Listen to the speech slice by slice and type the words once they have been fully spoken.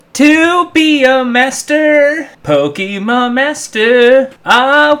to be a master, Pokemon master.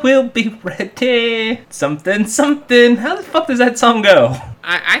 I will be ready. Something, something. How the fuck does that song go?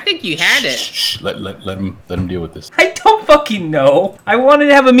 I think you had it. Shh, let him deal with this. I don't fucking know. I wanted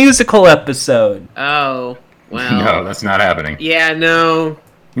to have a musical episode. Oh, well. No, that's not happening. Yeah, no.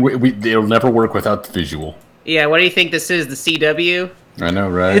 It'll never work without the visual. Yeah, what do you think this is, the CW? I know,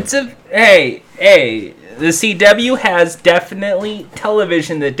 right? It's a... Hey, the CW has definitely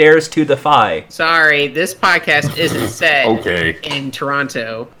television that dares to defy. Sorry, this podcast isn't set Okay. in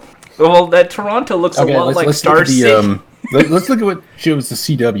Toronto. Well, that Toronto looks a lot like Star City. Let's look at what shows the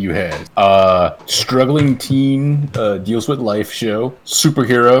CW has. Struggling teen deals with life show.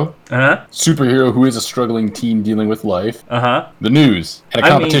 Superhero. Uh-huh. Superhero who is a struggling teen dealing with life. Uh-huh. The news. And a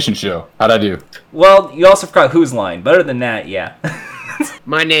competition show. How'd I do? Well, you also forgot Who's Line. Better than that, yeah.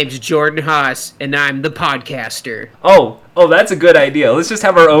 My name's Jordan Haas, and I'm the podcaster. Oh, that's a good idea. Let's just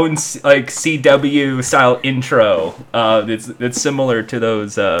have our own CW style intro. That's similar to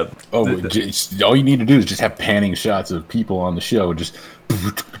those. All you need to do is just have panning shots of people on the show. Just.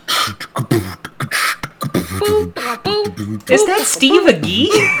 Is that Steve Agee?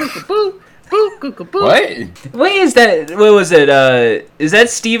 What? Wait, is that? What was it? Is that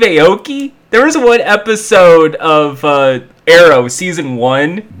Steve Aoki? There was one episode of Arrow season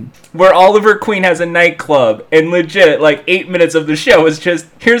 1 where Oliver Queen has a nightclub, and legit, like 8 minutes of the show is just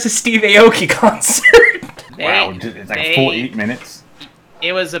here's a Steve Aoki concert. Wow, it's like a full 8 minutes.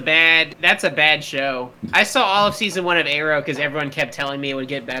 It was that's a bad show. I saw all of season 1 of Arrow because everyone kept telling me it would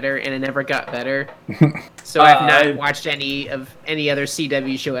get better, and it never got better. So I've not watched any other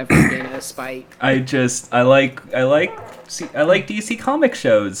CW show ever again out of spite. I like DC comic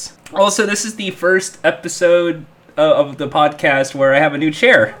shows. Also, this is the first episode of the podcast where I have a new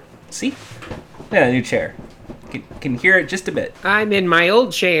chair. See? Yeah, a new chair. Can hear it just a bit. I'm in my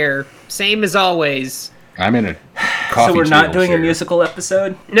old chair, same as always. I'm in a coffee So we're not doing chair. a musical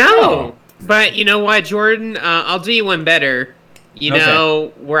episode? No! Oh. But you know what, Jordan? I'll do you one better. You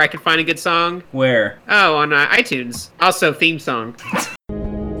know where I can find a good song? Where? Oh, on iTunes. Also, theme song.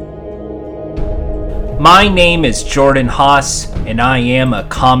 My name is Jordan Haas, and I am a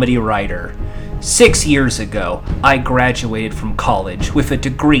comedy writer. 6 years ago, I graduated from college with a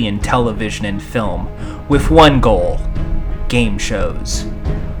degree in television and film, with one goal: game shows.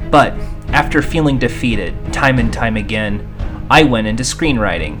 But after feeling defeated time and time again, I went into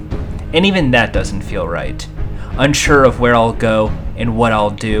screenwriting. And even that doesn't feel right. Unsure of where I'll go and what I'll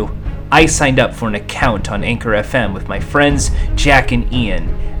do, I signed up for an account on Anchor FM with my friends Jack and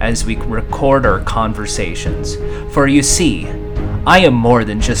Ian as we record our conversations. For you see, I am more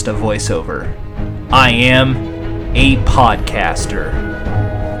than just a voiceover. I am a podcaster.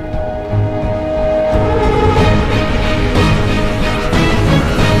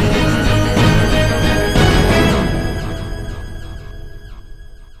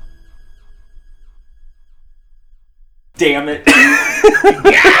 Damn it.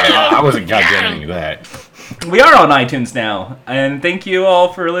 I wasn't goddamning that. We are on iTunes now, and thank you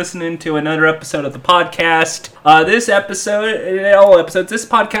all for listening to another episode of the podcast. This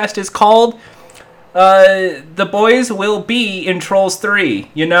podcast is called The Boys Will Be in Trolls 3.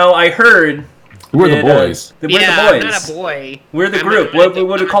 You know, I heard... We're the boys. We're the boys. I'm not a boy. We're the group. What do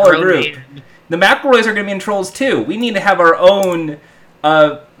we call our group? The McElroys are going to be in Trolls 2. We need to have our own...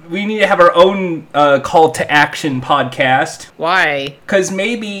 call to action podcast. Why? Because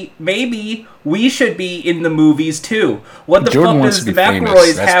maybe we should be in the movies too. What the Jordan fuck wants does to the be famous,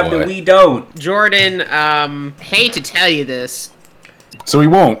 McElroys that's have why. that we don't? Jordan, hate to tell you this. So he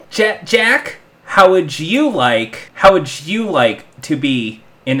won't. Jack, how would you like to be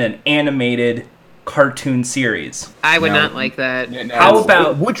in an animated cartoon series? I would No. not like that. How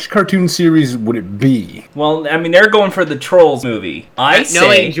about... Which cartoon series would it be? Well, I mean, they're going for the Trolls movie. I say...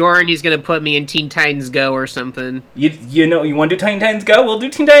 Knowing Jordan, he's going to put me in Teen Titans Go or something. You know, you want to do Teen Titans Go? We'll do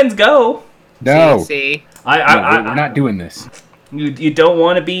Teen Titans Go. No. See? We're not doing this. You don't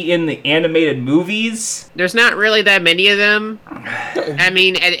want to be in the animated movies? There's not really that many of them. I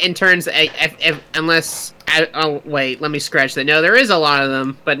mean, in terms of, unless... Oh, wait, let me scratch that. No, there is a lot of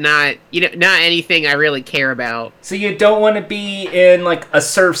them, but not anything I really care about. So you don't want to be in, like, a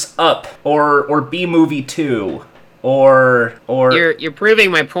Surf's Up, or B-Movie 2, or... You're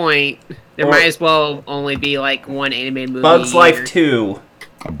proving my point. There might as well only be, like, one animated movie. Bugs Life 2.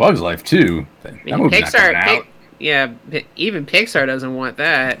 A Bug's Life too. That movie's not coming out. Even Pixar doesn't want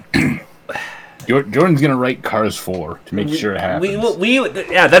that. Jordan's gonna write Cars 4 to make sure it happens.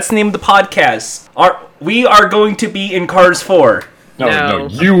 Yeah, that's the name of the podcast. We are going to be in Cars 4. No,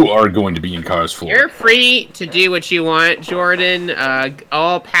 you are going to be in Cars 4. You're free to do what you want, Jordan.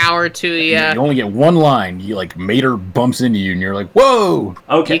 All power to you. You only get one line. You like Mater bumps into you, and you're like, "Whoa!"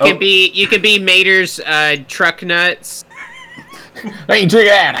 Okay. You could be Mater's truck nuts. Hey, check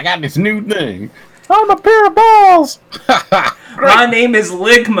it out! I got this new thing. I'm a pair of balls. My name is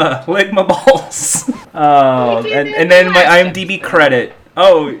Ligma Balls. Oh, and then my IMDb credit.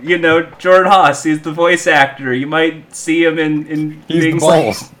 Oh, Jordan Haas. He's the voice actor. You might see him in things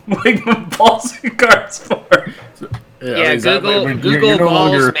like Ligma Balls and Cars 4. Yeah, Google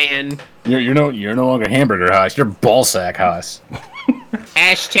Balls, man. You're no longer Hamburger Haas. You're Ballsack Haas.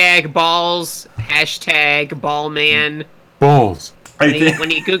 Hashtag balls. Hashtag ball man. Balls. When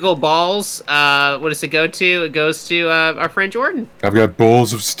you Google balls, what does it go to? It goes to our friend Jordan. I've got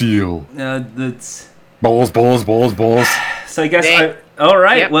balls of steel. That's balls. So I guess all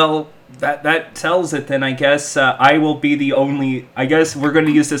right. Yep. Well, that tells it then. I guess I will be the only. I guess we're going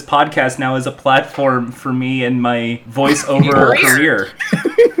to use this podcast now as a platform for me and my voiceover career.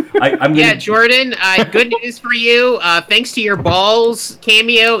 I'm Yeah, gonna... Jordan. Good news for you. Thanks to your balls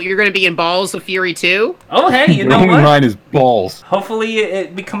cameo, you're going to be in Balls of Fury 2. Oh, hey, you know only what? line is balls. Hopefully,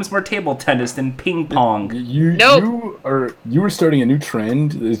 it becomes more table tennis than ping pong. You were starting a new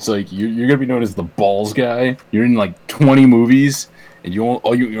trend. It's like you're gonna be known as the balls guy. You're in like 20 movies, and your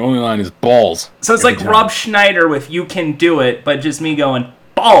only line is balls. So it's like time. Rob Schneider with "You Can Do It," but just me going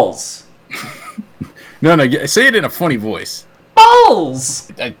balls. No, say it in a funny voice. Balls.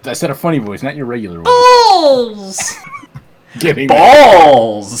 I said a funny voice, not your regular voice. Balls. Getting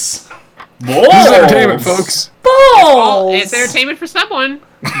balls. Balls. This is entertainment, folks. Balls. It's entertainment for someone.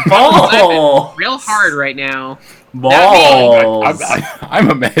 Balls. Real hard right now. Balls.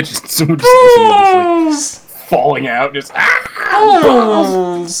 I'm imagining someone just falling out, just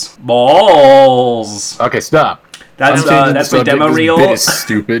balls. Balls. Okay, stop. That's the demo reel. Bit is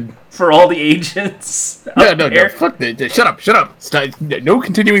stupid. For all the agents. No, fuck that. Shut up. Stop. No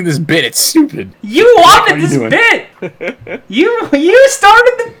continuing this bit. It's stupid. You wanted this bit. You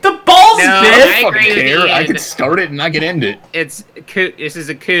started the balls bit. I agree with Ian. I can start it and I can end it. This is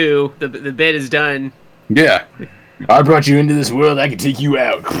a coup. The bit is done. Yeah. I brought you into this world. I can take you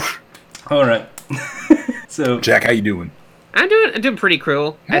out. All right. So, Jack, how you doing? I'm doing pretty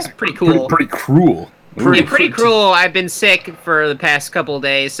cruel. That's pretty cool. Pretty cruel. Pretty cruel. I've been sick for the past couple of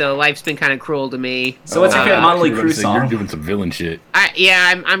days, so life's been kind of cruel to me. So what's your favorite Motley Crue song? You're doing some villain shit.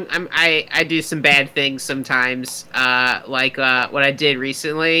 I do some bad things sometimes. Like what I did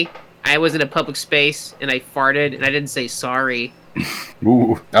recently. I was in a public space and I farted and I didn't say sorry.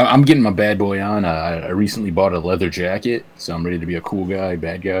 Ooh, I'm getting my bad boy on. I recently bought a leather jacket, so I'm ready to be a cool guy,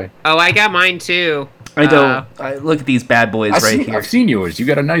 bad guy. Oh, I got mine too. I don't. Look at these bad boys here. I've seen yours. You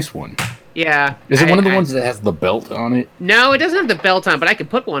got a nice one. Yeah. Is it one of the ones that has the belt on it? No, it doesn't have the belt on, but I can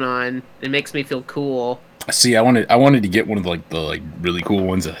put one on. It makes me feel cool. See, I wanted to get one of the really cool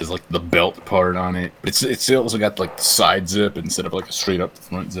ones that has like the belt part on it. But it's also got like the side zip instead of like a straight up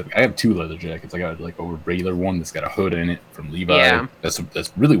front zip. I have two leather jackets. I got like a regular one that's got a hood in it from Levi. Yeah. That's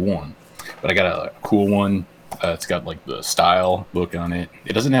really warm. But I got a cool one. It's got like the style look on it.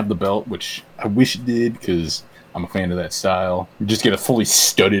 It doesn't have the belt, which I wish it did because I'm a fan of that style. You just get a fully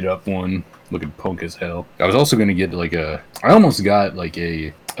studded up one, looking punk as hell. I was also gonna get I almost got like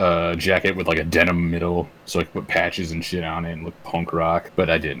a jacket with like a denim middle, so I could put patches and shit on it and look punk rock, but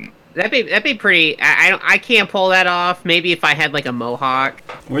I didn't. That'd be pretty. I can't pull that off. Maybe if I had like a mohawk.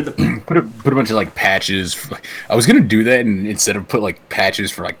 Put a bunch of like patches. I was gonna do that, and instead of put like patches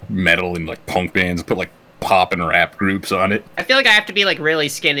for like metal and like punk bands, put like pop and rap groups on it. I feel like I have to be like really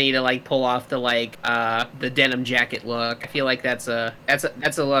skinny to like pull off the the denim jacket look. I feel like that's a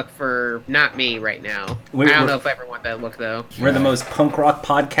look for not me right now. I don't know if I ever want that look though. We're the most punk rock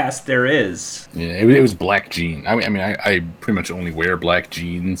podcast there is. Yeah, it was black jean. I mean, I pretty much only wear black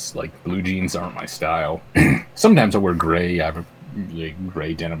jeans. Like blue jeans aren't my style. Sometimes I wear gray. I have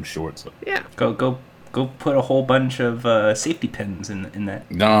gray denim shorts. Yeah. Go put a whole bunch of safety pins in that.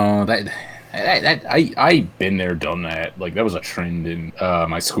 No, I've been there, done that. Like that was a trend in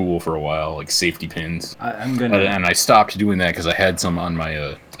my school for a while, like safety pins. And I stopped doing that because I had some on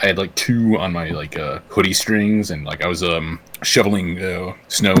my. I had like two on my hoodie strings, and like I was shoveling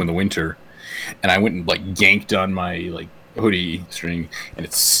snow in the winter, and I went and like yanked on my hoodie string, and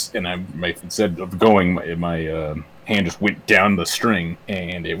instead of going, my hand just went down the string,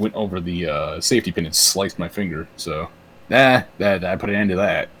 and it went over the safety pin and sliced my finger. So. I put an end to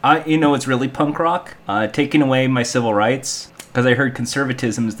that. It's really punk rock? Taking away my civil rights? Because I heard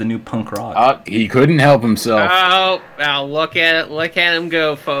conservatism is the new punk rock. He couldn't help himself. Oh, look at him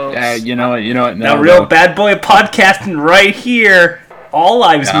go, folks. You know what? Real bad boy podcasting right here. all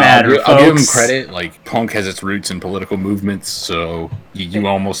lives matter, folks. I'll give him credit. Like, punk has its roots in political movements, so you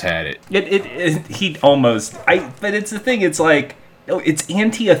almost had it. He almost. But it's the thing. It's like, it's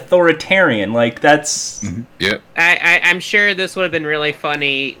anti-authoritarian. Like, that's. Mm-hmm. Yep. I'm sure this would have been really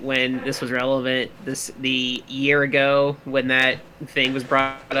funny when this was relevant. The year ago when that thing was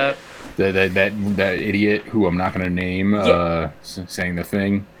brought up. That idiot who I'm not going to name saying the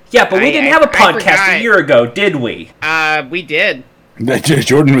thing. Yeah, but we didn't have a podcast a year ago, did we? We did.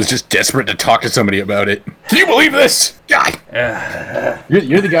 Jordan was just desperate to talk to somebody about it. Can you believe this? God.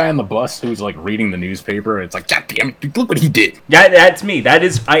 You're the guy on the bus who's like reading the newspaper. And it's like, God damn it, look what he did. Yeah, that's me. I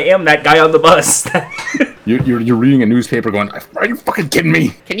am that guy on the bus. You're reading a newspaper going, are you fucking kidding me?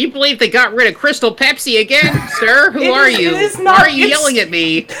 Can you believe they got rid of Crystal Pepsi again, sir? Who are you? Why are you yelling at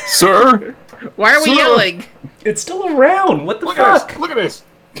me? Sir? Why are we yelling? It's still around. What the fuck? Look at this.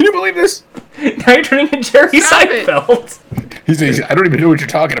 Can you believe this? Now you're turning into Jerry Seinfeld. He's I don't even know what you're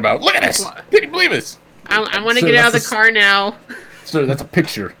talking about. Look at this. Can you believe this? I want to get out of the car now. Sir, that's a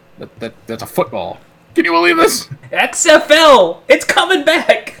picture. That's a football. Can you believe this? XFL. It's coming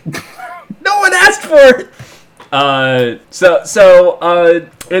back. No one asked for it. I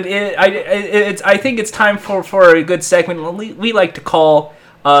think it's time for a good segment we like to call,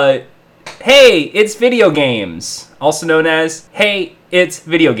 Hey, it's video games. Also known as, Hey, it's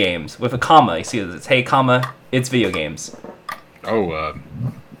video games, with a comma. You see, it's hey, comma, it's video games. Oh,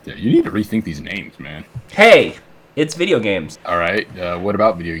 yeah, you need to rethink these names, man. Hey, it's video games. All right, what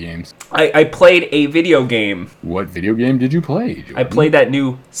about video games? I played a video game. What video game did you play, Jordan? I played that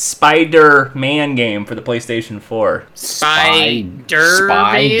new Spider-Man game for the PlayStation 4. Spider-Man?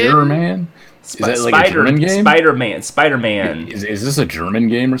 Is that like a German game? Spider-Man. Is this a German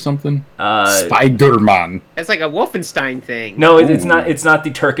game or something? Spider-Man. It's like a Wolfenstein thing. No, it's not. It's not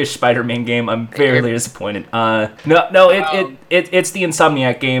the Turkish Spider-Man game. I'm very disappointed. It's the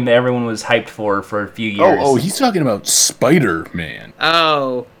Insomniac game that everyone was hyped for a few years. Oh, he's talking about Spider-Man.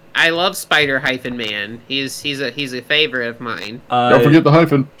 Oh, I love Spider-Man. He's a favorite of mine. Don't forget the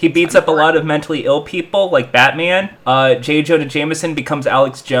hyphen. He beats up a lot of mentally ill people, like Batman. J. Jonah Jameson becomes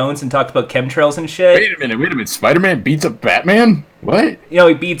Alex Jones and talks about chemtrails and shit. Wait a minute. Spider-Man beats up Batman? What?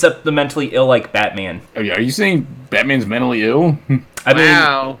 He beats up the mentally ill like Batman. Are you saying Batman's mentally ill? Very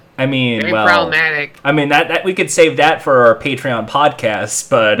problematic. I mean, that we could save that for our Patreon podcast,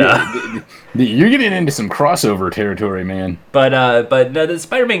 but you're getting into some crossover territory, man. But no, the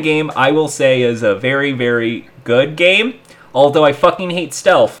Spider-Man game, I will say, is a very, very good game. Although I fucking hate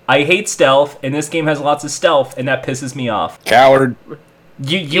stealth. I hate stealth, and this game has lots of stealth, and that pisses me off. Coward.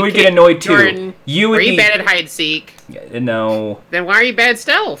 You would get annoyed too. Jordan, were you bad at hide and seek? No. Then why are you bad at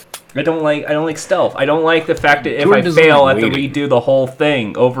stealth? I don't like stealth. I don't like the fact that if I fail, I have to redo the whole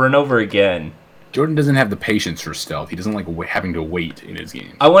thing over and over again. Jordan doesn't have the patience for stealth. He doesn't like having to wait in his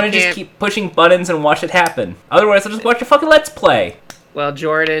game. I want to just keep pushing buttons and watch it happen. Otherwise, I'll just watch a fucking Let's Play. Well,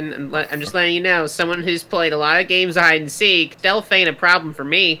 Jordan, I'm just letting you know, someone who's played a lot of games of hide and seek, stealth ain't a problem for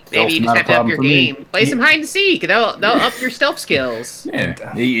me. Maybe you just have to up your game. Play some hide and seek. They'll up your stealth skills.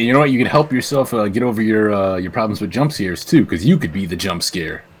 Yeah. You know what? You can help yourself get over your problems with jump scares, too, because you could be the jump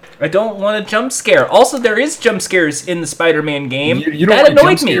scare. I don't want a jump scare. Also, there is jump scares in the Spider-Man game. You don't like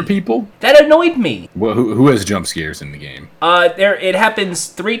jump scare people? That annoyed me. Well, who has jump scares in the game? It happens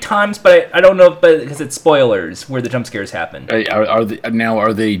 3 times, but I don't know because it's spoilers where the jump scares happen. Are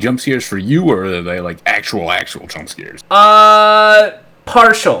they jump scares for you, or are they like actual jump scares?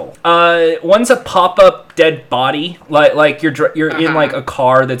 Partial. One's a pop-up dead body, like you're in like a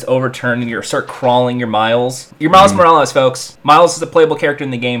car that's overturned and you start crawling your Miles. You're Miles Morales, folks. Miles is a playable character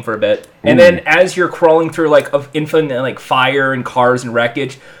in the game for a bit, and then as you're crawling through like of infinite like fire and cars and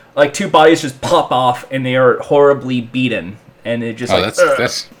wreckage, like 2 bodies just pop off and they are horribly beaten, and it just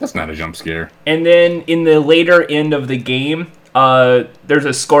that's not a jump scare. And then in the later end of the game, there's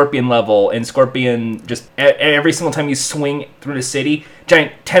a Scorpion level, and Scorpion just every single time you swing through the city,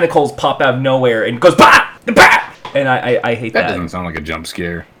 giant tentacles pop out of nowhere and goes bah! Bah! And I hate that. That doesn't sound like a jump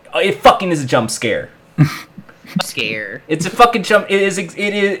scare. It fucking is a jump scare. Scare. It's a fucking jump. It's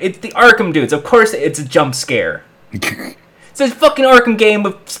the Arkham dudes. Of course, it's a jump scare. It's a fucking Arkham game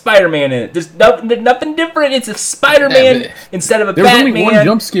with Spider-Man in it. There's nothing different. It's a Spider-Man instead of a Batman. There's only one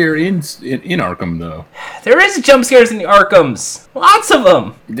jump scare in Arkham, though. There is jump scares in the Arkhams. Lots of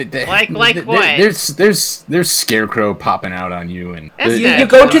them. Like what? There's Scarecrow popping out on you, and you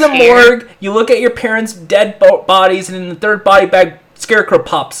go to the morgue. You look at your parents' dead bodies, and in the third body bag, Scarecrow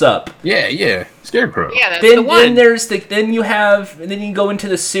pops up. Yeah, Scarecrow. Yeah, that's the one. Then you go into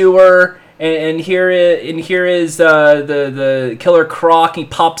the sewer. And here is the Killer Croc. He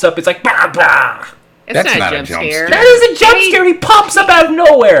pops up. It's like bah, bah. That's not a jump scare. That is a jump scare. He pops up out of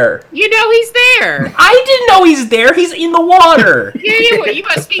nowhere. You know he's there. I didn't know he's there. He's in the water. You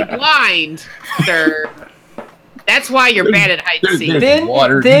must be blind, sir. That's why you're bad at hide and seek.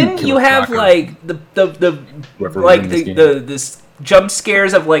 Then you have like the jump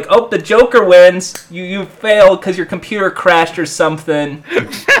scares of like, oh, the Joker wins. You failed because your computer crashed or something.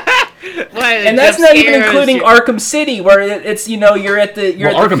 And that's not even including Arkham City, where it's you're at the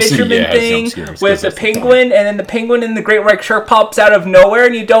fisherman thing with the penguin, and then the penguin and the great white shark pops out of nowhere,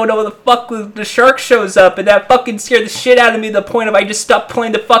 and you don't know where the fuck the shark shows up, and that fucking scared the shit out of me to the point of I just stopped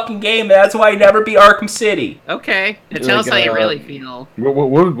playing the fucking game, and that's why I never beat Arkham City. Okay, tell us how you really feel.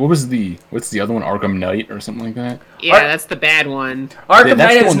 What's the other one? Arkham Knight or something like that? Yeah, that's the bad one. Arkham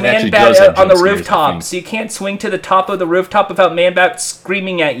Knight has Man-Bat on the rooftop, so you can't swing to the top of the rooftop without Man-Bat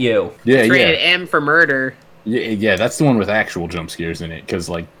screaming at you. Yeah, rated M for murder. Yeah, that's the one with actual jump scares in it, because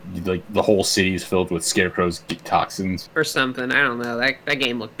like the whole city is filled with scarecrows, toxins, or something. I don't know. That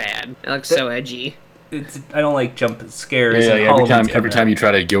game looked bad. It looks so edgy. I don't like jump scares. Yeah, every time you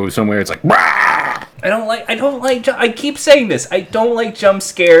try to go somewhere, it's like, Rah! I keep saying this. I don't like jump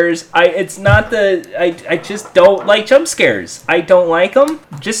scares. I just don't like jump scares. I don't like them.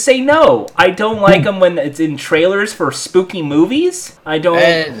 Just say no. I don't like them when it's in trailers for spooky movies. I don't.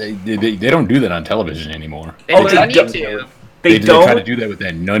 They don't do that on television anymore. They need to. They tried to do that with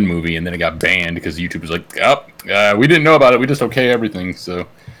that Nun movie, and then it got banned because YouTube was like, we didn't know about it. We just okay everything, so...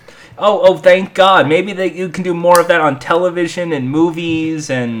 Oh! Thank God. Maybe you can do more of that on television and movies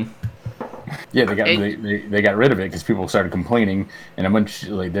and. Yeah, they got rid of it because people started complaining, and a bunch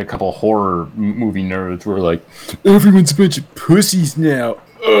there a couple of horror movie nerds were like, everyone's a bunch of pussies now.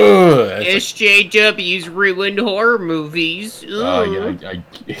 Ugh. SJW's ruined horror movies. If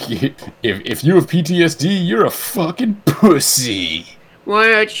you have PTSD, you're a fucking pussy.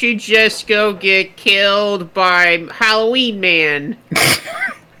 Why don't you just go get killed by Halloween Man?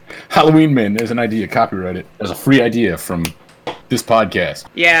 Halloween Man, there's an idea, copyright it. There's a free idea from this podcast.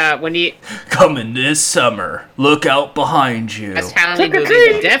 Yeah, when you... Coming this summer. Look out behind you. That's Halloween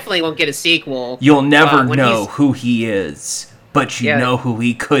movie that definitely won't get a sequel. You'll never know who he is, but you know who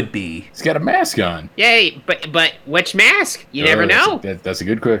he could be. He's got a mask on. Yay, but which mask? You never know. That's a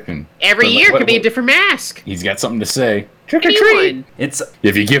good question. Every year could be a different mask. He's got something to say. Trick or treat.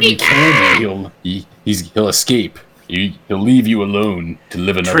 If you give him candy, he'll escape. He'll leave you alone to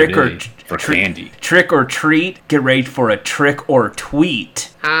live another day for candy. Trick or treat, get ready for a trick or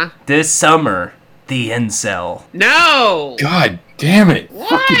tweet. Huh? This summer, the incel. No! God damn it.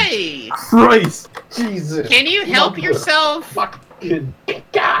 Why? Christ. Jesus. Can you help yourself? Fucking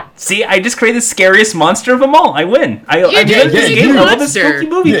God. See, I just created the scariest monster of them all. I win. I love this spooky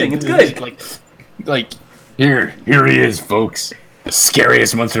movie thing. It's good. Like, here he is, folks. The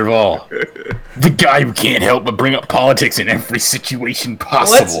scariest monster of all. The guy who can't help but bring up politics in every situation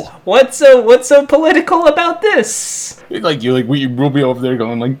possible. What's so political about this? We'll be over there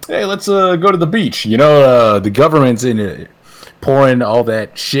going like, hey, let's go to the beach. The government's in it, pouring all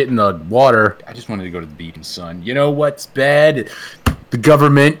that shit in the water. I just wanted to go to the beach, son. You know what's bad? The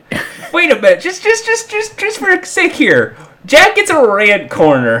government. Wait a minute, just for a sec here. Jack gets a rant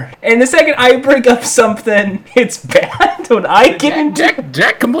corner, and the second I bring up something, it's bad. When I get into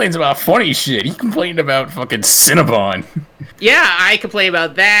Jack complains about funny shit. He complained about fucking Cinnabon. Yeah, I complained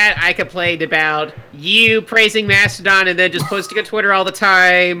about that. I complained about you praising Mastodon and then just posting on Twitter all the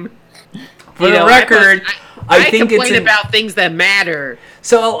time. For the record, I think complain about things that matter.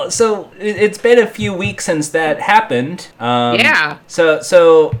 So it's been a few weeks since that happened. Yeah.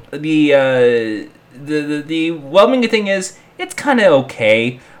 So the whelming thing is it's kind of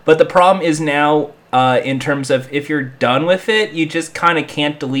okay, but the problem is now in terms of if you're done with it, you just kind of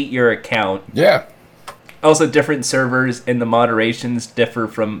can't delete your account. Yeah. Also, different servers and the moderations differ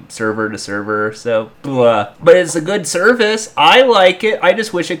from server to server, so blah. But it's a good service. I like it. I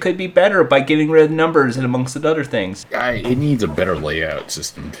just wish it could be better by getting rid of numbers and amongst the other things. It needs a better layout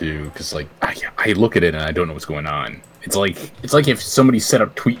system too, because I look at it and I don't know what's going on. It's like if somebody set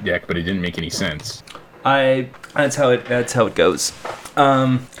up TweetDeck, but it didn't make any sense. That's how it goes.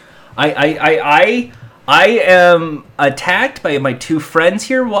 I am attacked by my two friends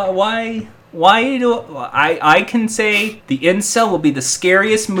here. Why do I can say The Incel will be the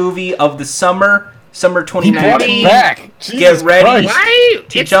scariest movie of the summer 2019. He brought it back. Get ready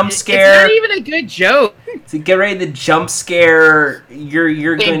to jump scare. It's not even a good joke. To get ready to jump scare.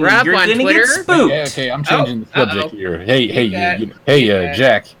 You're gonna get spooked. Okay, I'm changing the subject here. Hey,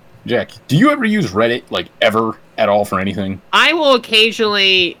 Jack, do you ever use Reddit, ever at all for anything? I will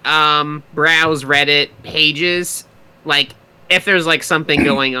occasionally browse Reddit pages, if there's something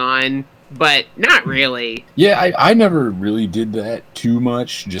going on. but not really. Yeah, I never really did that too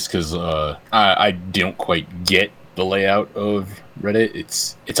much, just because I don't quite get the layout of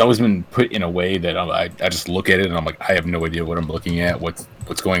Reddit. It's always been put in a way that I just look at it and I'm like, I have no idea what I'm looking at, what's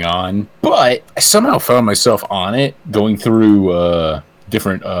going on. But I somehow found myself on it, going through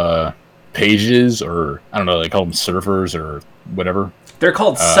different pages, or I don't know, they call them servers or whatever. They're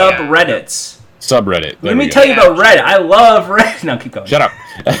called subreddits. Subreddit. Let me tell you about Reddit. I love Reddit. No, keep going. Shut up.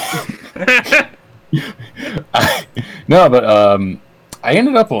 No, but I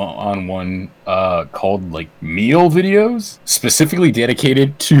ended up on one called like meal videos, specifically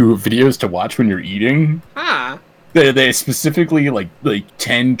dedicated to videos to watch when you're eating. Huh. They specifically like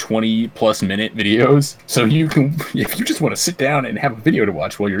 10, 20 plus minute videos. So you can, if you just want to sit down and have a video to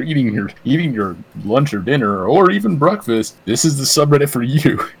watch while you're eating your lunch or dinner or even breakfast, this is the subreddit for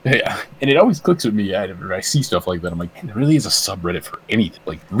you. Yeah. And it always clicks with me whenever I see stuff like that. I'm like, man, there really is a subreddit for anything,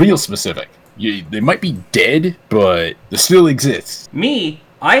 like real specific. They might be dead, but they still exist.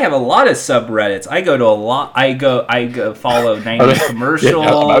 I have a lot of subreddits. I go to a lot. I go follow 90s commercials. Yeah,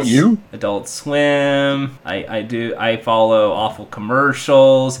 how about you? Adult Swim. I follow Awful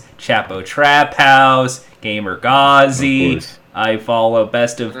Commercials. Chapo Trap House. Gamer Ghazi. I follow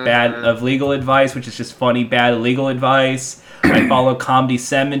Best of Bad of Legal Advice, which is just funny bad legal advice. I follow Comedy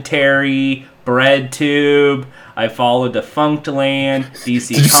Cemetery. BreadTube. I follow Defunctland.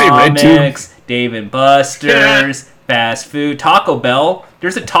 DC Comics. Dave and Buster's. Fast food. Taco Bell.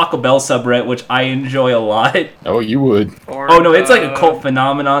 There's a Taco Bell subreddit, which I enjoy a lot. Oh, you would. Oh, no, it's like a cult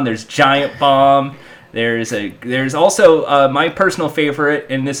phenomenon. There's Giant Bomb. There's also my personal favorite,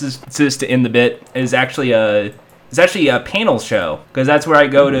 and this is just to end the bit, is actually a panel show, because that's where I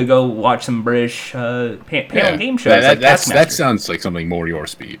go to watch some British panel game shows. That sounds like something more your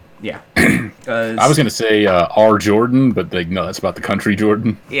speed. Yeah. I was going to say R. Jordan, but no, that's about the country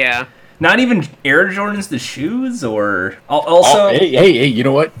Jordan. Yeah. Not even Air Jordans, the shoes, or also. Hey! You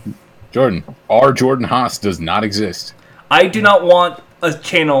know what, Jordan? R. Jordan Haas does not exist. I do not want a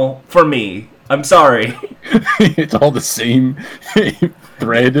channel for me. I'm sorry. It's all the same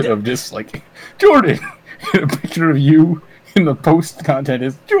thread of just like Jordan. A picture of you, and the post content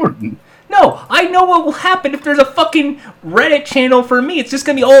is Jordan. No, I know what will happen if there's a fucking Reddit channel for me. It's just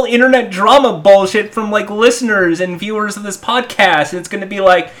gonna be all internet drama bullshit from like listeners and viewers of this podcast. And it's gonna be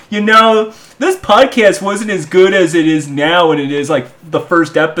like, this podcast wasn't as good as it is now, and it is like the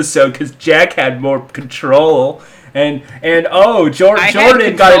first episode because Jack had more control. And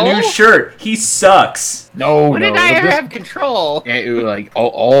Jordan got a new shirt. He sucks. When did I ever have control? Like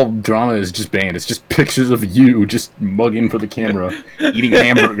all drama is just banned. It's just pictures of you just mugging for the camera, eating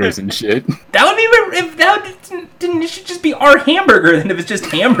hamburgers and shit. It should just be our hamburger than if it's just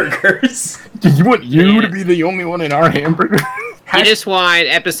hamburgers. You want you to be the only one in our hamburger? You just want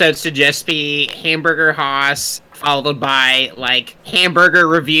episodes to just be Hamburger Haas, followed by like hamburger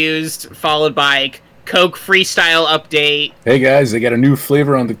reviews, followed by Coke Freestyle update. Hey guys, they got a new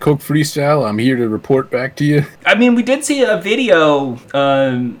flavor on the Coke Freestyle. I'm here to report back to you. I mean, we did see a video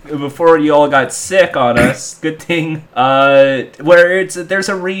before you all got sick on us. Good thing. Where there's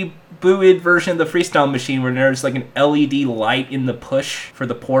a rebooted version of the Freestyle machine where there's like an LED light in the push for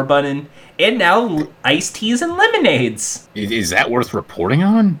the pour button, and now iced teas and lemonades. Is that worth reporting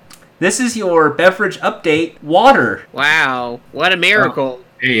on? This is your beverage update. Water. Wow, what a miracle. Oh.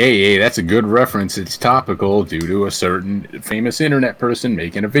 Hey, that's a good reference. It's topical due to a certain famous internet person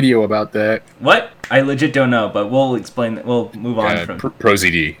making a video about that. What? I legit don't know, but we'll explain that. We'll move on from...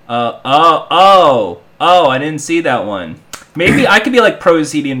 ProZD. I didn't see that one. Maybe I could be like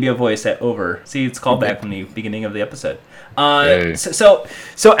ProZD and be a voice at over. See, it's called back from the beginning of the episode. So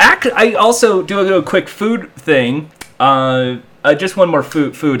I also do a quick food thing. Just one more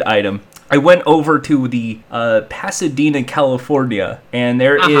food item. I went over to the Pasadena, California, and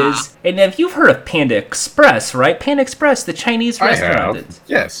there is... And if you've heard of Panda Express, right? Panda Express, the Chinese restaurant. I have.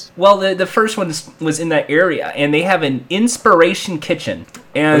 Yes. Well, the first one was in that area, and they have an Inspiration Kitchen.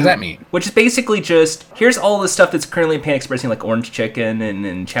 And, what does that mean? Which is basically just, here's all the stuff that's currently in Panda Express, like orange chicken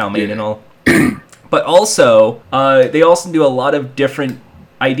and chow mein and all. But also, they also do a lot of different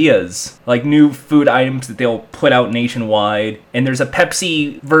ideas, like new food items that they'll put out nationwide. And there's a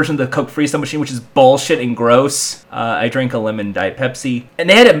Pepsi version of the Coke Freestyle machine, which is bullshit and gross. I drank a lemon Diet Pepsi,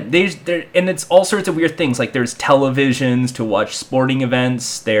 and and it's all sorts of weird things. Like there's televisions to watch sporting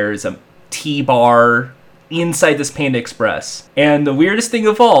events. There's a tea bar inside this Panda Express, and the weirdest thing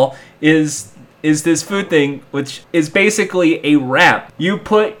of all is this food thing, which is basically a wrap. You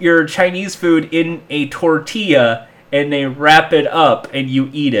put your Chinese food in a tortilla, and they wrap it up and you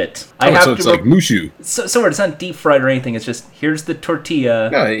eat it. So it's like mushu. So it's not deep fried or anything. It's just here's the tortilla.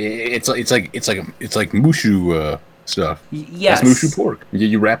 No, it's like mushu stuff. Yes, it's mushu pork.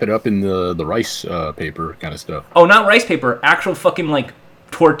 You wrap it up in the rice paper kind of stuff. Oh, not rice paper. Actual fucking like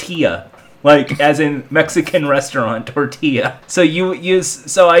tortilla. Like, as in Mexican restaurant tortilla. So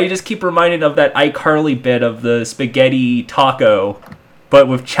I just keep reminded of that iCarly bit of the spaghetti taco, but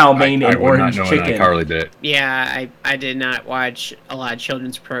with chow mein and orange chicken. iCarly bit. Yeah, I did not watch a lot of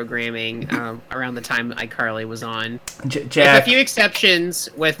children's programming around the time iCarly was on. Jack, with a few exceptions,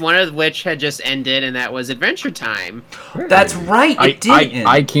 with one of which had just ended, and that was Adventure Time. That's right, it did end.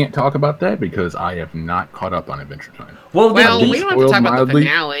 I can't talk about that because I have not caught up on Adventure Time. Well, we don't have to talk about the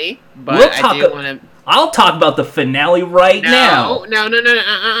finale, but I do want to... I'll talk about the finale now.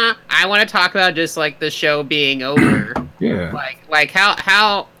 No. I want to talk about just, like, the show being over. Yeah. Like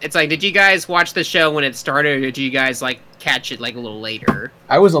how... It's like, did you guys watch the show when it started, or did you guys, like, catch it, like, a little later?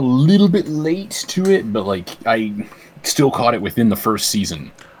 I was a little bit late to it, but, like, I still caught it within the first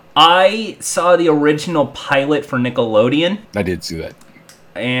season. I saw the original pilot for Nickelodeon. I did see that.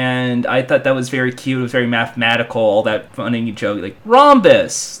 And I thought that was very cute. It was very mathematical, all that funny joke, like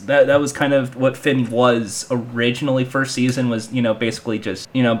rhombus. That was kind of what Finn was originally. First season was, basically just,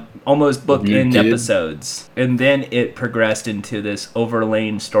 almost bookend episodes. And then it progressed into this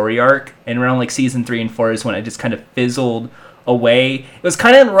overlaying story arc. And around like season 3 and 4 is when it just kind of fizzled away. It was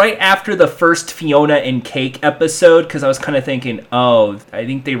kind of right after the first Fiona and Cake episode, because I was kind of thinking, I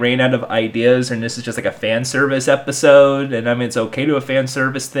think they ran out of ideas and this is just like a fan service episode, and I mean it's okay to a fan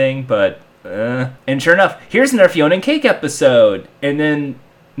service thing, but and sure enough, here's another Fiona and Cake episode. And then,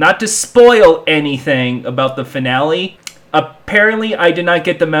 not to spoil anything about the finale, apparently I did not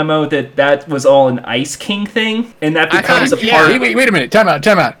get the memo that was all an Ice King thing, and that becomes a part. Wait a minute, time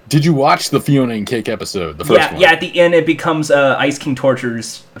out. Did you watch the Fiona and Cake episode, the first one? Yeah, at the end it becomes Ice King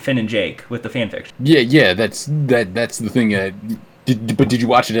tortures Finn and Jake with the fanfiction. Yeah, that's the thing. But did you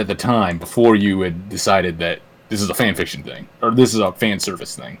watch it at the time before you had decided that this is a fanfiction thing, or this is a fan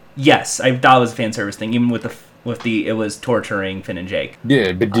service thing? Yes, I thought it was a fan service thing, even with the it was torturing Finn and Jake.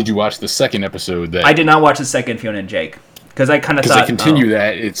 Yeah, but did you watch the second episode? I did not watch the second Fiona and Jake. Because I kind of thought... Because they continue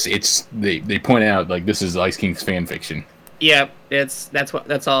that, they point out, like, this is Ice King's fan fiction. Yep,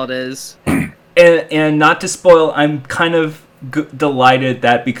 that's all it is. And not to spoil, I'm kind of delighted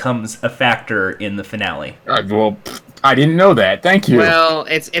that becomes a factor in the finale. Well, I didn't know that. Thank you. Well,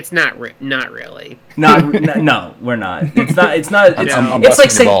 it's not really. No, we're not. It's not. It's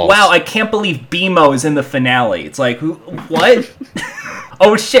like saying, "Wow, I can't believe BMO is in the finale." It's like, what?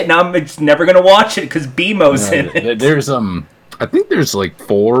 Oh shit! Now I'm just never gonna watch it because BMO's in it. There's I think there's like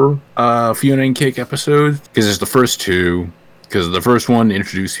 4 Fiona and Cake episodes, because there's the first 2. Because the first one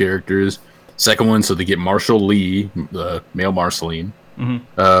introduced characters. Second one, so they get Marshall Lee, the male Marceline.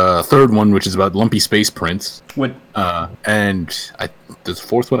 Mm-hmm. Third one, which is about Lumpy Space Prince. And there's a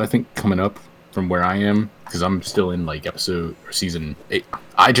 4th one, I think, coming up from where I am, because I'm still in like episode or season 8.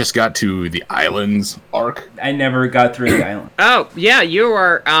 I just got to the Islands arc. I never got through the island. Oh yeah, you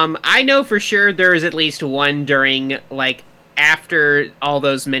are. I know for sure there is at least one during like after all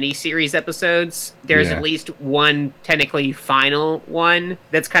those mini-series episodes. There's at least one technically final one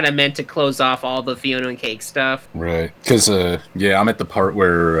that's kind of meant to close off all the Fiona and Cake stuff. Right, because I'm at the part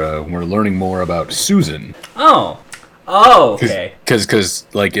where we're learning more about Susan. Oh, okay. Because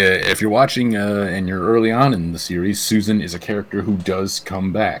like, if you're watching and you're early on in the series, Susan is a character who does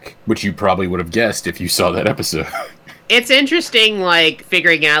come back, which you probably would have guessed if you saw that episode. It's interesting, like,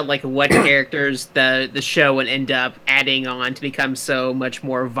 figuring out, like, what characters the show would end up adding on to become so much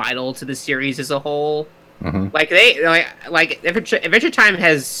more vital to the series as a whole. Mm-hmm. Like, Adventure Time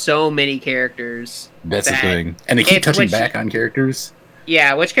has so many characters. That's the thing. And they keep touching back on characters.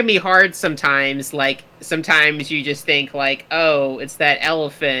 Yeah, which can be hard sometimes. Like, sometimes you just think, like, oh, it's that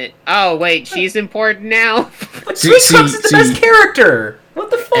elephant. Oh, wait, she's important now? Tree Trunks is the best character! What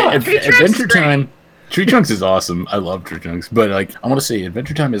the fuck? Adventure Time... Tree Trunks is awesome. I love Tree Trunks. But, like, I want to say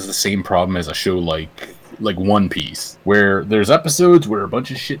Adventure Time is the same problem as a show like One Piece, where there's episodes where a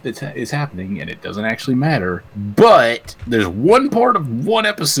bunch of shit is happening and it doesn't actually matter, but there's one part of one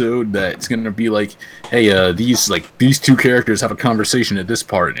episode that's going to be like, hey, these 2 characters have a conversation at this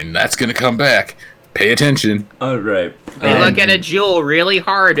part, and that's going to come back. Pay attention. All right. They look at a jewel really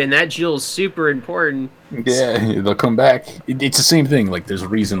hard, and that jewel's super important. Yeah, they'll come back. It's the same thing. Like, there's a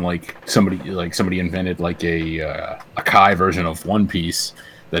reason, like somebody invented like a Kai version of One Piece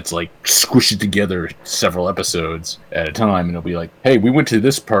that's like squished together several episodes at a time, and it'll be like, hey, we went to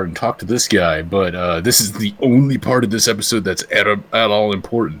this part and talked to this guy, but this is the only part of this episode that's at all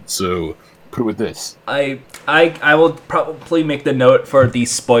important. So put it with this. I will probably make the note for the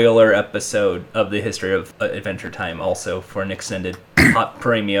spoiler episode of the history of Adventure Time also for an extended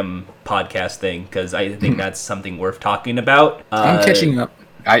premium podcast thing, because I think that's something worth talking about. I'm catching up.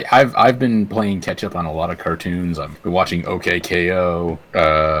 I've been playing catch up on a lot of cartoons. I've been watching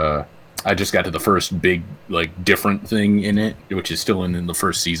OKKO. I just got to the first big, like, different thing in it, which is still in the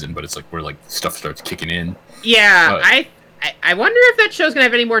first season, but it's like where, like, stuff starts kicking in. Yeah, I wonder if that show's gonna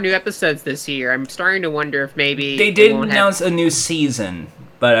have any more new episodes this year. I'm starting to wonder if maybe they did announce a new season,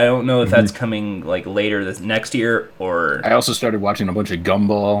 but I don't know if that's coming like later this next year or. I also started watching a bunch of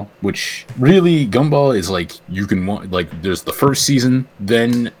Gumball, which really Gumball is like you can like there's the first season,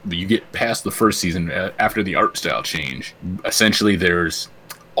 then you get past the first season after the art style change. Essentially, there's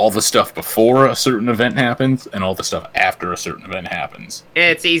all the stuff before a certain event happens and all the stuff after a certain event happens.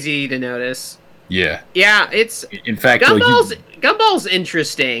 It's easy to notice. Yeah. Yeah, it's in fact Gumball's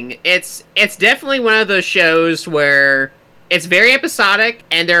interesting. It's definitely one of those shows where it's very episodic,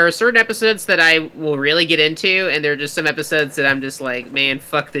 and there are certain episodes that I will really get into, and there are just some episodes that I'm just like, man,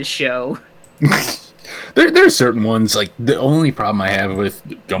 fuck this show. There are certain ones, like, the only problem I have with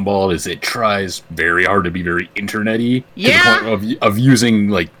Gumball is it tries very hard to be very internet-y. Yeah. To the point of using,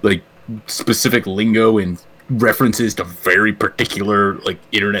 like specific lingo and references to very particular, like,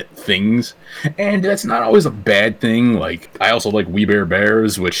 internet things. And that's not always a bad thing. Like, I also like We Bare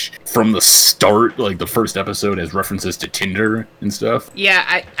Bears, which, from the start, like, the first episode has references to Tinder and stuff.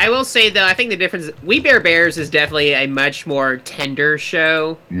 Yeah, I will say, though, I think the difference... We Bare Bears is definitely a much more tender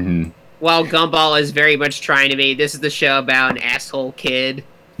show. Mm-hmm. While Gumball is very much trying to be, this is the show about an asshole kid.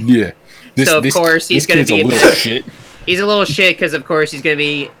 Yeah. Of course, he's going to be a little shit. He's a little shit because, of course, he's going to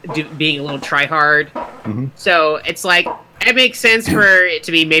be being a little tryhard. Mm-hmm. So it's like, it makes sense for it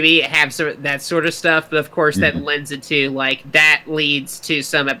to be maybe have that sort of stuff, but of course that lends it to, like, that leads to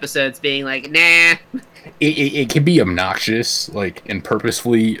some episodes being like, nah. It can be obnoxious, like, and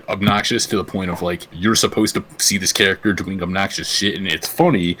purposefully obnoxious to the point of, like, you're supposed to see this character doing obnoxious shit and it's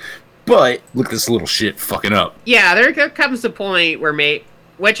funny, but look at this little shit fucking up. Yeah, there comes a point where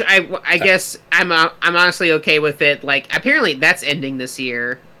which I guess I'm honestly okay with it. Like, apparently that's ending this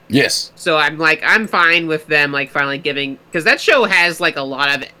year. Yes. So I'm fine with them, like, finally giving, because that show has, like, a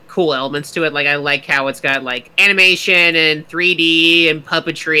lot of cool elements to it. Like, I like how it's got, like, animation and 3D and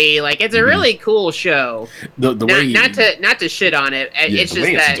puppetry. Like, it's a really cool show. The way not to shit on it. It's the just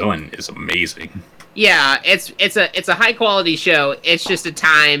way that it's done is amazing. Yeah, it's a high quality show. It's just at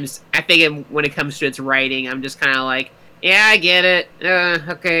times, I think when it comes to its writing, I'm just kind of like, yeah, I get it.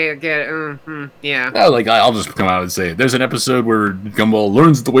 Okay, I get it. Yeah. Oh, like, I'll just come out and say it. There's an episode where Gumball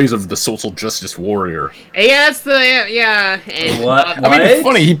learns the ways of the social justice warrior. Yeah, that's yeah. And, what? I mean, it's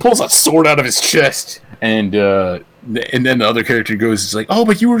funny. He pulls a sword out of his chest, and then the other character goes, "It's like, oh,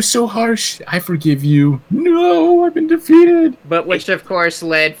 but you were so harsh. I forgive you." No, I've been defeated. But which, of course,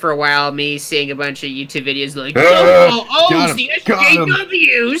 led for a while me seeing a bunch of YouTube videos like, the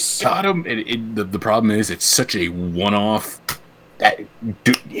SJWs. Got him. The problem is, it's such a one-off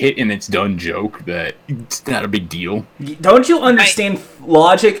hit and it's done joke that it's not a big deal. Don't you understand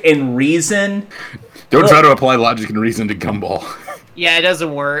logic and reason? Don't try to apply logic and reason to Gumball. Yeah, it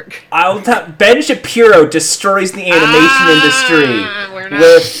doesn't work. Ben Shapiro destroys the animation industry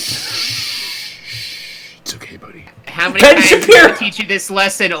with... It's okay, buddy. How many times did I teach you this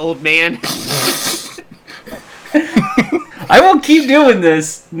lesson, old man? I will keep doing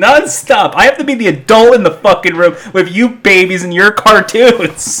this non-stop. I have to be the adult in the fucking room with you babies and your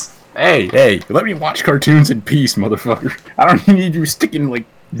cartoons. Hey, let me watch cartoons in peace, motherfucker. I don't need you sticking, like,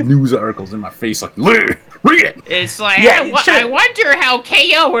 news articles in my face like, read it! It's like, yeah, I wonder how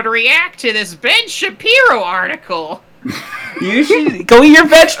KO would react to this Ben Shapiro article. You should go eat your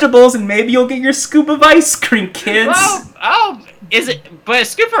vegetables and maybe you'll get your scoop of ice cream, kids. Is it? But a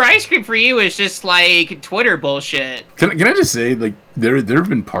scoop of ice cream for you is just like Twitter bullshit. Can I just say, like, there have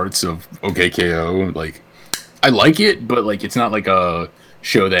been parts of OKKO, like, I like it, but, like, it's not like a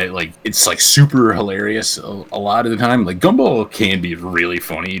show that, like, it's, like, super hilarious a lot of the time. Like, Gumball can be really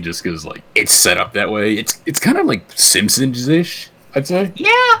funny just because, like, it's set up that way. It's kind of like Simpsons-ish, I'd say.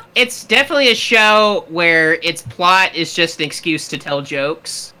 Yeah, it's definitely a show where its plot is just an excuse to tell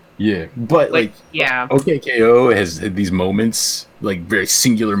jokes. Yeah, but, like, yeah, OKKO has these moments, like, very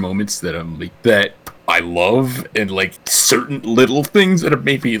singular moments that that I love, and, like, certain little things that have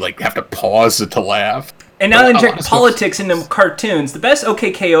made me, like, have to pause to laugh. And now inject politics into cartoons. The best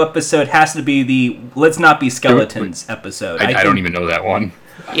OKKO episode has to be the Let's Not Be Skeletons episode. I don't even know that one.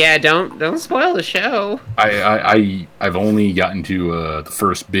 Yeah, don't spoil the show. I've only gotten to the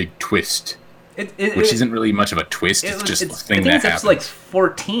first big twist which isn't really much of a twist. It's just a thing that happens. It's like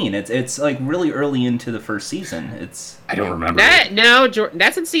 14. It's like really early into the first season. I don't remember that. No,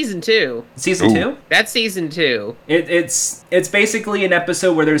 that's in season 2. Season 2? That's season 2. It's basically an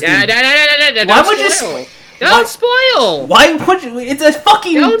episode where there's. No, why would you? Don't spoil! Why would you? It's a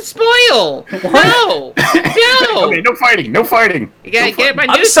fucking... Don't spoil! No! No! Okay, no fighting! You gotta get my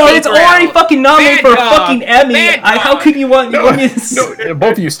I'm sorry, it's already fucking nominated for a fucking Emmy. How could you want me to... No,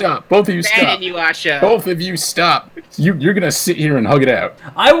 both of you stop. Both of you stop. Inuyasha. Both of you stop. You're gonna sit here and hug it out.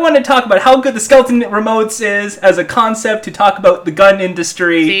 I want to talk about how good the skeleton remotes is as a concept to talk about the gun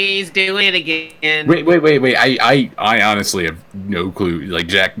industry. He's doing it again. Wait. I honestly have no clue. Like,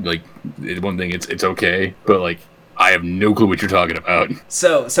 Jack, like, one thing, it's okay, but, like, I have no clue what you're talking about.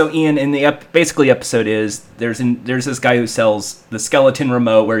 So Ian, in the basically episode is there's this guy who sells the skeleton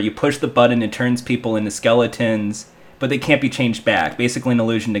remote where you push the button and turns people into skeletons, but they can't be changed back. Basically, an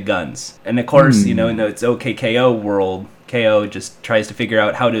allusion to guns. And of course, in its OKKO world, KO just tries to figure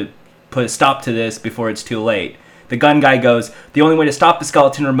out how to put a stop to this before it's too late. The gun guy goes, the only way to stop the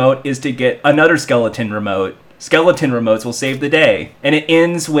skeleton remote is to get another skeleton remote. Skeleton remotes will save the day. And it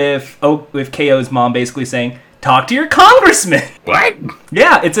ends with KO's mom basically saying, talk to your congressman. What?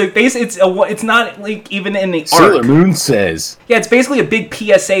 Yeah, it's not like even in the arc. Sailor Moon says. Yeah, it's basically a big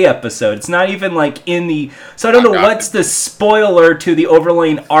PSA episode. It's not even like in the. So I don't know what's the spoiler to the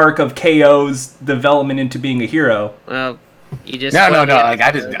overlaying arc of KO's development into being a hero. Well, you just no. Like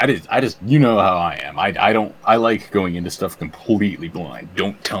I just you know how I am. I like going into stuff completely blind.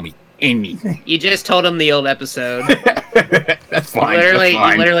 Don't tell me anything. You just told him the old episode. That's fine.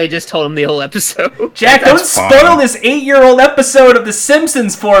 You literally just told him the whole episode. Jack, don't spoil this 8-year-old episode of The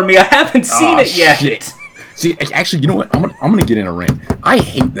Simpsons for me. I haven't seen it yet. Shit. See, actually, you know what? I'm gonna get in a rant. I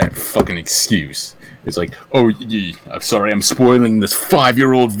hate that fucking excuse. It's like, oh, I'm sorry, I'm spoiling this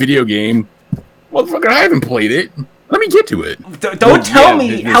 5-year-old video game. Motherfucker, I haven't played it. Let me get to it. Don't tell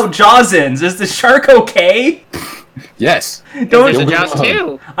me how Jaws ends. Is the shark okay? Yes. There's a Jaws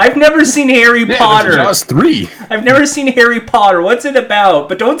 2. I've never seen Harry Potter. There's a Jaws 3. I've never seen Harry Potter. What's it about?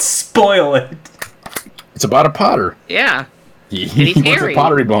 But don't spoil it. It's about a potter. Yeah. He wants a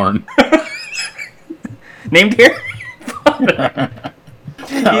pottery barn. Named Harry Potter.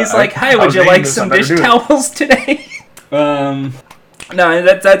 He's like, hi, would you like some dish towels today? No,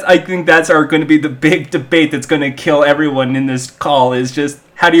 that's. I think that's going to be the big debate that's going to kill everyone in this call. Is just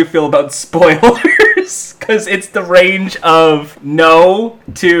how do you feel about spoilers? Because it's the range of no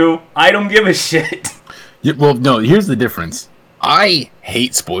to I don't give a shit. Yeah, well, no. Here's the difference. I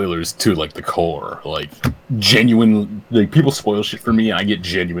hate spoilers to like the core. Like genuine, like people spoil shit for me, and I get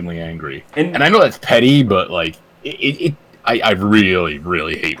genuinely angry. And I know that's petty, but like I really,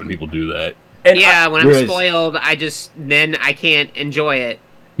 really hate when people do that. And when I'm spoiled, I can't enjoy it.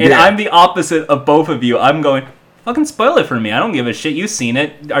 And I'm the opposite of both of you. I'm going, fucking spoil it for me. I don't give a shit. You've seen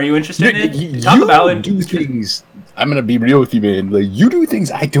it. Are you interested in it? Talk about it. Do things. I'm gonna be real with you, man. Like you do things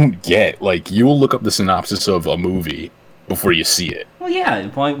I don't get. Like you'll look up the synopsis of a movie before you see it. Well, yeah.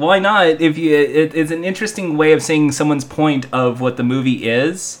 Why not? If it's an interesting way of seeing someone's point of what the movie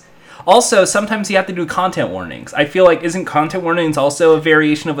is. Also, sometimes you have to do content warnings. I feel like isn't content warnings also a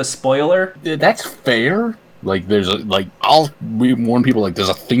variation of a spoiler? That's fair. Like we warn people like there's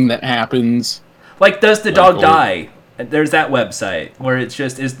a thing that happens. Like does the dog die? There's that website where it's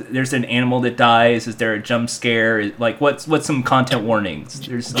just there's an animal that dies? Is there a jump scare? Like what's some content warnings?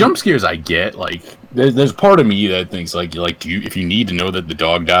 Jump scares I get. Like there's part of me that thinks like if you need to know that the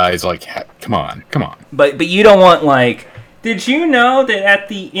dog dies, like come on. But you don't want like. Did you know that at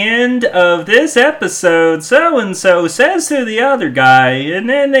the end of this episode, so-and-so says to the other guy, and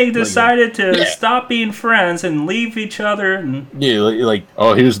then they decided to stop being friends and leave each other? And... Yeah, like,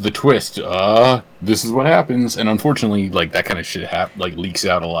 oh, here's the twist. This is what happens. And unfortunately, like, that kind of shit leaks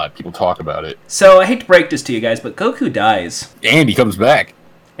out a lot. People talk about it. So, I hate to break this to you guys, but Goku dies. And he comes back.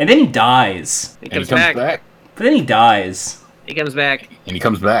 And then he dies. He comes back. But then he dies. He comes back. And he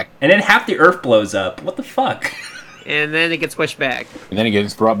comes back. And then half the Earth blows up. What the fuck? And then it gets pushed back. And then it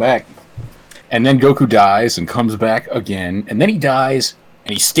gets brought back. And then Goku dies and comes back again. And then he dies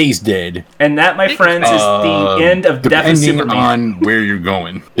and he stays dead. And that, my friends, is the end of Death of Superman. Depending on where you're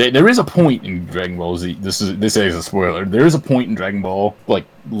going. There is a point in Dragon Ball Z, this is a spoiler, there is a point in Dragon Ball, like,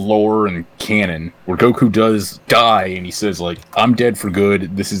 lore and canon, where Goku does die and he says, like, I'm dead for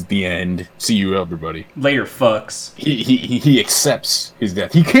good, this is the end, see you everybody. Later, fucks. He accepts his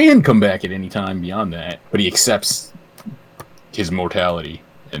death. He can come back at any time beyond that, but he accepts his mortality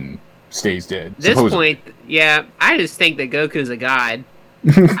and stays dead. At this point, I just think that Goku's a god.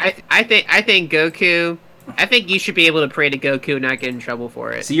 I think Goku I think you should be able to pray to Goku and not get in trouble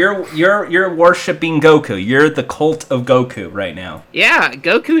for it. So you're worshiping Goku. You're the cult of Goku right now. Yeah,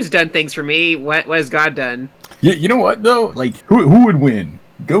 Goku's done things for me. What has God done? You know what though? Like who would win?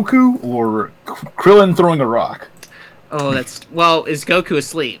 Goku or Krillin throwing a rock? Oh, is Goku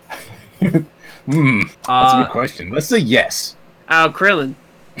asleep? That's a good question. Let's say yes. Oh, Krillin.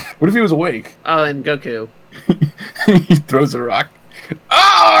 What if he was awake? Oh, and Goku. He throws a rock.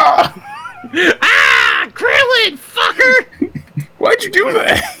 Ah! Ah, Krillin, fucker! Why'd you do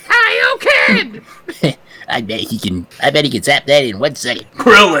that? Kaioken! I bet he can zap that in 1 second.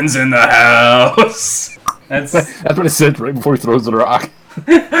 Krillin's in the house. That's what it said right before he throws the rock.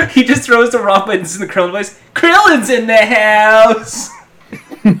 He just throws the rock, but it's in the Krillin voice. Krillin's in the house.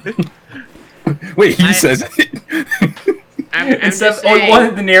 Wait, he says it.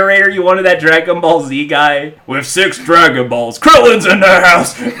 Wanted the narrator, you wanted that Dragon Ball Z guy with 6 Dragon Balls. Krillin's in the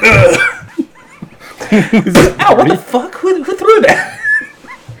house. Ow, what the fuck? Who threw that?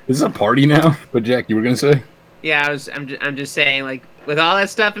 This is a party now. But Jack, you were gonna say? Yeah, I'm just saying, like, with all that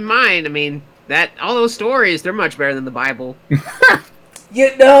stuff in mind, I mean, all those stories, they're much better than the Bible.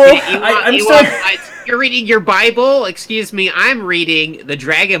 You're reading your Bible? Excuse me, I'm reading the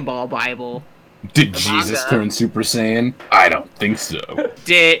Dragon Ball Bible. Did Jesus turn Super Saiyan? I don't think so.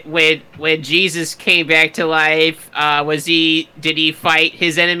 When Jesus came back to life, did he fight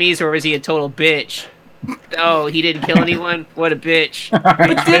his enemies, or was he a total bitch? Oh, he didn't kill anyone? What a bitch.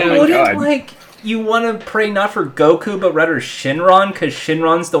 You want to pray not for Goku, but rather Shenron, because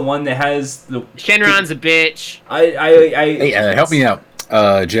Shenron's the one that has the... Shenron's a bitch. Hey, help me out.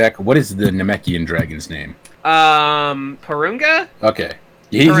 Jack, what is the Namekian dragon's name? Porunga? Okay.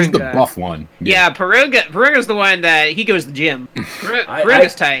 He's the buff one. Yeah, Porunga's the one that he goes to the gym.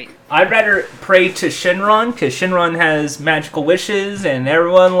 Porunga's tight. I'd rather pray to Shenron, because Shenron has magical wishes, and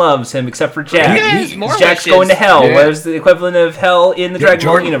everyone loves him except for Jack. Jack's going to hell. Yeah. What is the equivalent of hell in the Dragon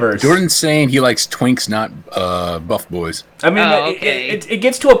Ball universe? Jordan's saying he likes twinks, not buff boys. I mean, it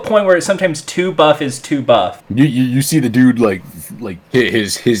gets to a point where sometimes too buff is too buff. You see the dude like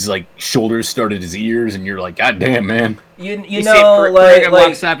his like shoulders start at his ears, and you're like, God damn, man. You know,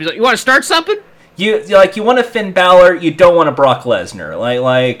 walks up, he's like, you want to start something? You want a Finn Balor, you don't want a Brock Lesnar.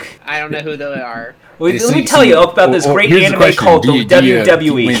 Like I don't know who they are. Let me tell you about this great anime called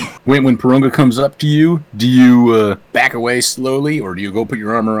WWE. When Porunga comes up to you, do you back away slowly, or do you go put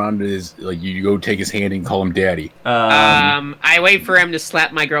your arm around his, like you go take his hand and call him daddy? I wait for him to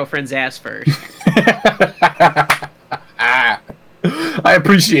slap my girlfriend's ass first. I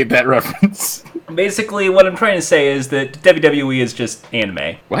appreciate that reference. Basically, what I'm trying to say is that WWE is just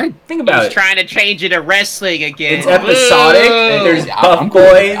anime. What? Think about it. He's trying to change it to wrestling again. It's episodic. And there's buff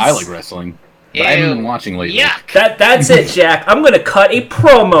boys. I like wrestling. But I haven't been watching lately. Yuck. That's it, Jack. I'm going to cut a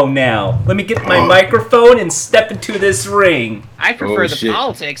promo now. Let me get my microphone and step into this ring. I prefer the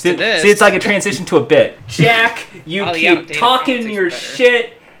politics to this. See, it's like a transition to a bit. Jack, you keep talking your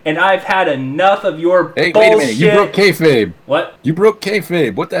shit. And I've had enough of your bullshit. Wait a minute. You broke kayfabe. What? You broke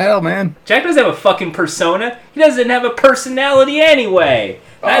kayfabe. What the hell, man? Jack doesn't have a fucking persona. He doesn't have a personality anyway.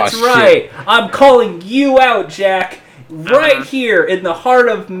 That's right. I'm calling you out, Jack. Right here in the heart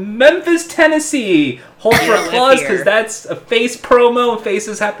of Memphis, Tennessee. Hold for applause, because that's a face promo, and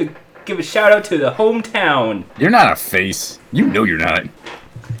faces have to give a shout out to the hometown. You're not a face. You know you're not.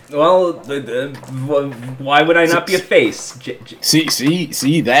 Well, why would I not be a face?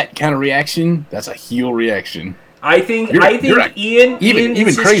 See that kind of reaction? That's a heel reaction. I think Ian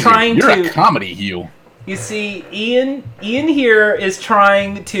is crazy. Trying you're to... a comedy heel. You see, Ian here is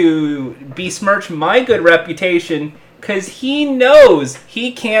trying to besmirch my good reputation because he knows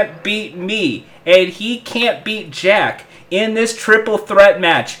he can't beat me and he can't beat Jack in this triple threat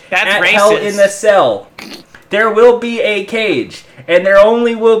match. That's at racist. Hell in the Cell. There will be a cage, and there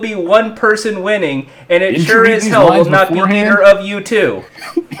only will be one person winning, and it sure as hell will not be either of you two.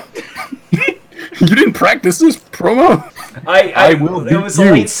 You didn't practice this promo? I will. It was a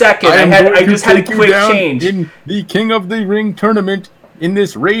late second. I just had a quick change. In the King of the Ring tournament, in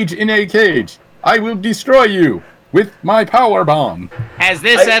this Rage in a Cage, I will destroy you with my power bomb. Has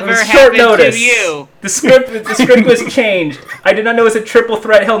this ever happened to you? The script was changed. I did not know it was a triple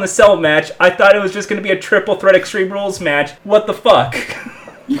threat Hell in a Cell match. I thought it was just going to be a triple threat Extreme Rules match. What the fuck?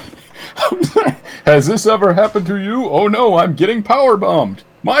 Has this ever happened to you? Oh no, I'm getting power bombed.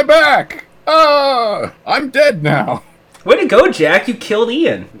 My back. I'm dead now. Way to go, Jack. You killed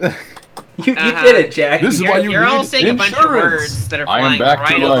Ian. You did it, Jack. This is why you're all saying insurance. A bunch of words that are flying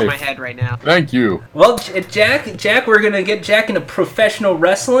right over my head right now. Thank you. Well, Jack, we're going to get Jack into professional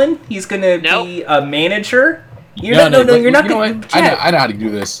wrestling. He's going to be a manager. You're not going to... I know how to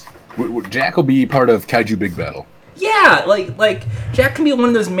do this. Jack will be part of Kaiju Big Battle. Yeah, like Jack can be one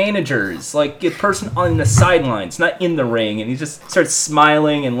of those managers, like a person on the sidelines, not in the ring, and he just starts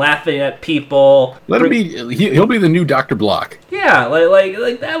smiling and laughing at people. Let him be. He'll be the new Dr. Block. Yeah,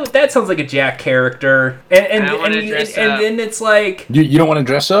 like that. That sounds like a Jack character. And then it's like you don't want to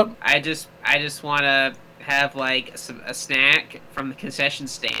dress up. I just want to have like a snack from the concession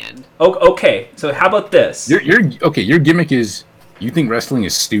stand. Oh, okay. So how about this? Your gimmick is. You think wrestling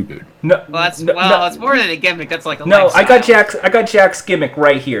is stupid? No, it's more than a gimmick. That's like a no. lifestyle. I got Jack's gimmick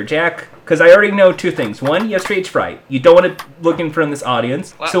right here, Jack. Because I already know two things. One, you have stage fright. You don't want to look in front of this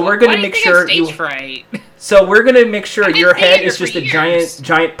audience. So we're gonna make sure you. Fright? So we're gonna make sure your head is just a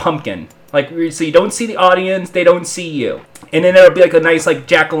giant pumpkin. Like, so you don't see the audience, they don't see you, and then it'll be like a nice like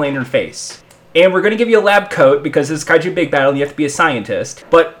jack-o'-lantern face. And we're gonna give you a lab coat because this is Kaiju Big Battle and you have to be a scientist.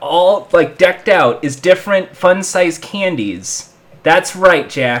 But all like decked out is different fun-sized candies. That's right,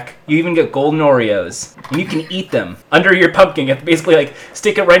 Jack. You even get golden Oreos. And you can eat them under your pumpkin. You have to basically, like,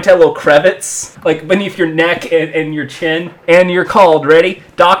 stick it right into a little crevice, like, beneath your neck and your chin. And you're called, ready?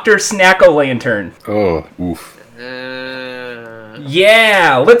 Dr. Snack-o'-lantern. Oh, oof.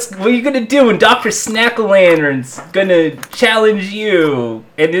 Yeah, what are you gonna do when Dr. Snack-o'-lantern's gonna challenge you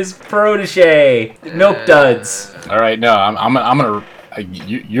and his protege, Milk Duds? All right, no, I'm gonna...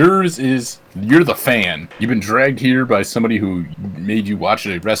 yours is you're the fan. You've been dragged here by somebody who made you watch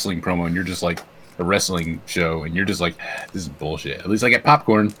a wrestling promo, and you're just like a wrestling show, and you're just like, this is bullshit. At least I get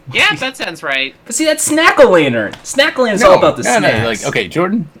popcorn. Yeah, that sounds right. But see, that's Snack-o'-lantern. Snack-o'-lantern's all about the snacks. No, like, okay,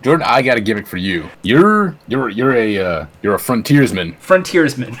 Jordan, I got a gimmick for you. You're a frontiersman.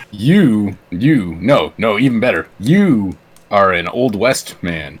 Frontiersman. No, even better. You are an Old West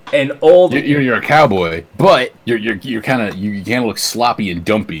man. You're a cowboy, but you're kind of you look sloppy and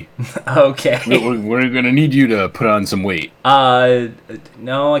dumpy. Okay. We're gonna need you to put on some weight. No,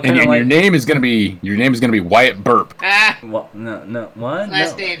 I kind of like. Your name is gonna be Wyatt Burp. Well, no, what?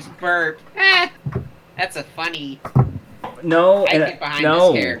 Last name's Burp. That's a funny. No, I get behind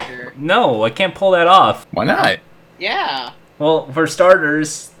this character. No, I can't pull that off. Why not? Yeah. Well, for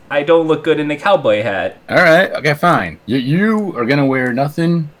starters, I don't look good in a cowboy hat. All right, okay, fine. You are gonna wear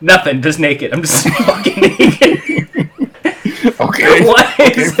nothing. Nothing, just naked. I'm just fucking naked. Okay.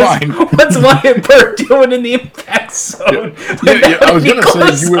 Fine. What's Wyatt Burp doing in the Impact Zone? Yeah, I was gonna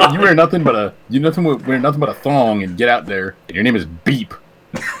say you wear nothing but a thong and get out there. And your name is Beep.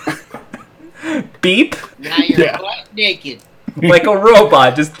 Beep? Now you're butt naked. Like a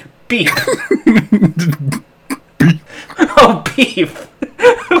robot, just beep. Oh, beep.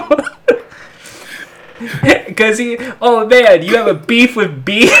 Because oh man, you have a beef with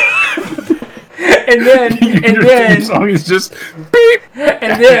beef. and then song is just beep.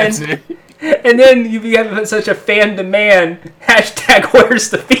 And then you have such a fan demand hashtag where's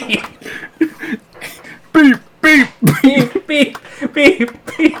the beef? Beep beep beep beep beep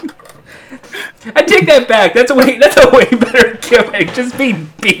beep. I take that back. That's a way better gimmick. Just be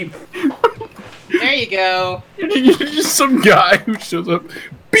beep. There you go. You're just some guy who shows up.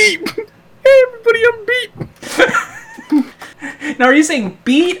 Beep. Hey everybody, I'm Beep. Now, are you saying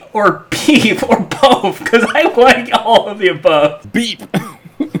beat or beep or both? Because I like all of the above. Beep.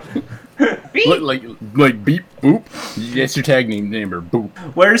 Beep. Like beep boop. That's your tag name or boop.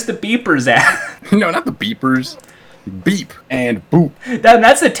 Where's the beepers at? No, not the beepers. Beep and Boop.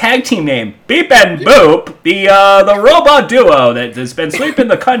 That's the tag team name. Beep and Boop, the robot duo that has been sweeping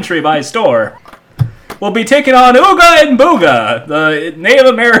the country by storm, will be taking on Ooga and Booga, the Native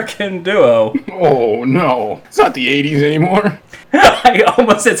American duo. Oh no, it's not the 80s anymore. I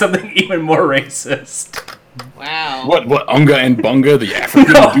almost said something even more racist. Wow. What? Unga and Bunga, the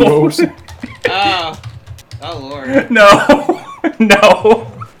African duos? Oh Lord. No.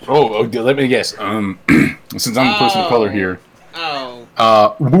 Oh, let me guess. Since I'm the person of color here.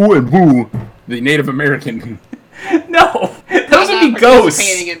 Oh. Woo and Woo, the Native American. No, those would be ghosts.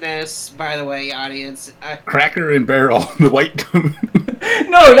 Participating in this, by the way, audience. Cracker and Barrel, the white.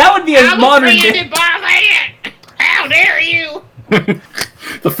 No, that would be a modern day. How dare you?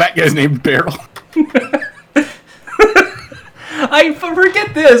 The fat guy's named Barrel. I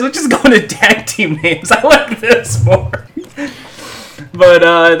forget this. We're just going to tag team names. I like this more. But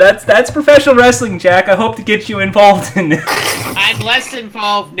that's professional wrestling, Jack. I hope to get you involved in it. I'm less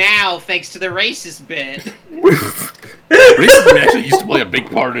involved now, thanks to the racist bit. Racism actually used to play a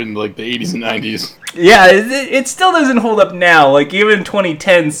big part in like the 80s and 90s. Yeah, it still doesn't hold up now. Like even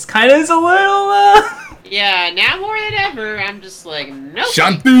 2010s, kind of is a little. Yeah, now more than ever, I'm just like, nope.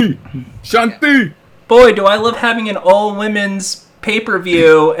 Shanti. Boy, do I love having an all-women's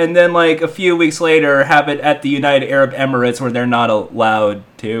pay-per-view, and then like a few weeks later have it at the United Arab Emirates where they're not allowed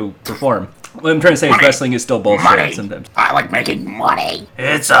to perform. What I'm trying to say is wrestling is still bullshit Money. sometimes. I like making money.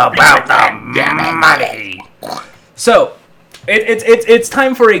 It's about the money. So, it's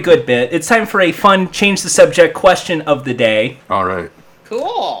time for a good bit. It's time for a fun change the subject question of the day. All right.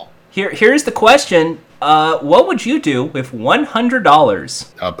 Cool. Here's the question. What would you do with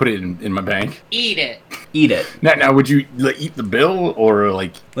 $100? I'll put it in my bank. Eat it. Eat it. Now, would you eat the bill or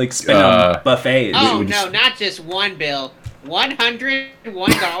like Spend on buffets. Oh, would you no, not just one bill.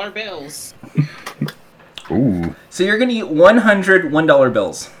 $101 bills. Ooh. So you're gonna eat 100 $1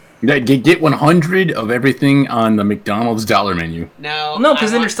 bills. Yeah, get 100 of everything on the McDonald's dollar menu. No. No, because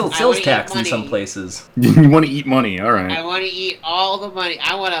then there's still I sales wanna tax eat in some money. places. You want to eat money, all right. I want to eat all the money.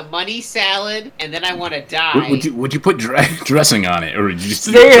 I want a money salad, and then I want to die. Would you put dressing on it, or would you just?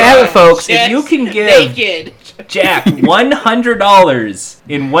 So there you have it, folks. If Just you can give naked. Jack $100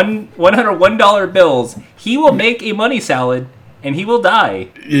 in $101 bills, he will make a money salad and he will die.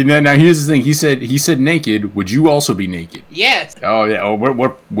 Now here's the thing. He said naked. Would you also be naked? Yes. Oh yeah. Oh,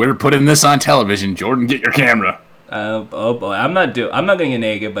 we're putting this on television. Jordan, get your camera. Oh boy, I'm not gonna get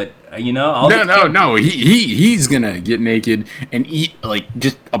naked, but I'll No. He's gonna get naked and eat like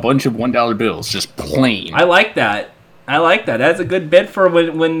just a bunch of $1 bills, just plain. I like that. That's a good bit for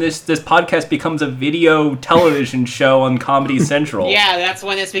when this podcast becomes a video television show on Comedy Central. Yeah, that's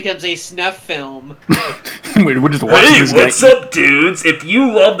when this becomes a snuff film. We're just watching this guy eat. up, dudes? If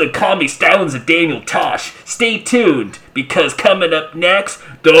you love the comedy stylings of Daniel Tosh, stay tuned, because coming up next,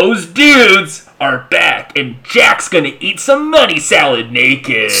 those dudes are back, and Jack's gonna eat some money salad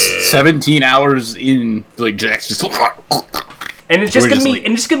naked. 17 hours in, like Jack's just. And it's just We're gonna just be, like,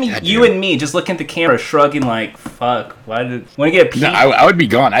 and it's gonna be God you damn. and me just looking at the camera, shrugging like, "Fuck, why did want to get a pee?" No, I would be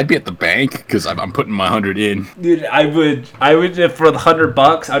gone. I'd be at the bank because I'm putting my 100 in. Dude, I would if for the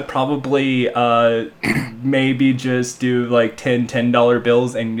 $100, I'd probably maybe just do like $10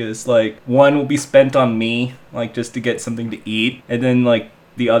 bills, and just like one will be spent on me, like just to get something to eat, and then like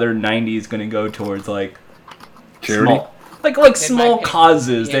the other 90 is gonna go towards like Charity? small, like small might pay-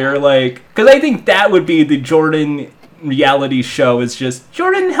 causes. yeah. They're like, because I think that would be the Jordan reality show. Is just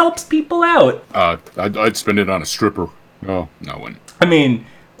Jordan helps people out. I'd spend it on a stripper. No I wouldn't. I mean,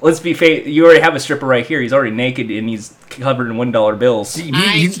 let's be fair. You already have a stripper right here. He's already naked and he's covered in $1 bills.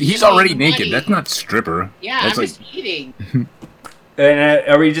 He's already eating naked. money. That's not stripper. Yeah, That's I'm like just eating. And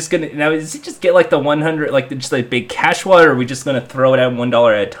are we just gonna now? Is it just get like the 100, like just like big cash wad, or are we just gonna throw it at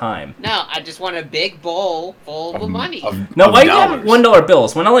 $1 at a time? No, I just want a big bowl full of money. No, of why do you have dollars. $1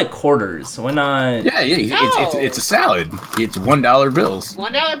 bills? Why not like quarters? Why not? Yeah. It's a salad. It's $1 bills.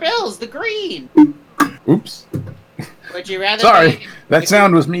 $1 bills, the green. Oops. Would you rather? Sorry. be- That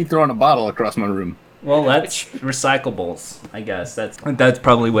sound was me throwing a bottle across my room. Well, that's recyclables, I guess. That's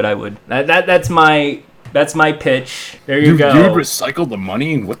probably what I would. That's my pitch. There you go. You would recycle the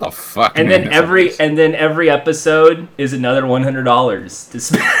money? What the fuck? And man? then That's every episode is another $100 to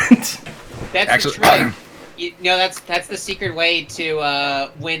spend. That's Actually- the trick. That's the secret way to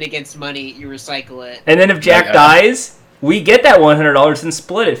win against money. You recycle it. And then if Jack Yeah. dies, we get that $100 and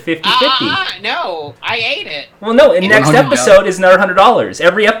split it 50-50. No, I ate it. Well, no, and next $100. episode is another $100.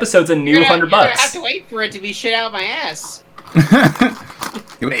 Every episode's a new You're $100. gonna have to wait for it to be shit out of my ass.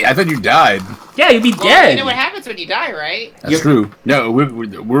 Wait, I thought you died. Yeah, you'd be Well, dead. you know what happens when you die, right? That's true. No,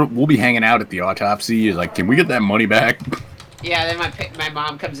 we'll be hanging out at the autopsy. Like, can we get that money back? Yeah, then my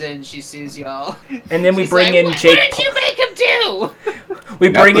mom comes in and she sees y'all. And then we She's bring like, in what, Jake. What did you make him do? We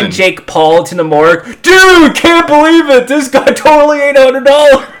bring in Nothing. Jake Paul to the morgue. Dude, can't believe it! This guy totally ate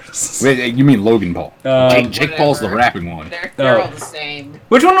 $100. Wait, you mean Logan Paul? Jake Whatever. Paul's the rapping one. They're Oh. all the same.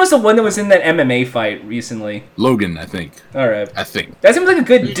 Which one was the one that was in that MMA fight recently? Logan, I think. All right. I think. That seems like a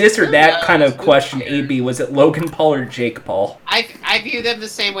good diss or that knows? kind of Who question, cares? AB. Was it Logan Paul or Jake Paul? I view them the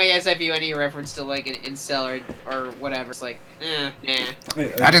same way as I view any reference to like an incel or whatever. It's like, nah.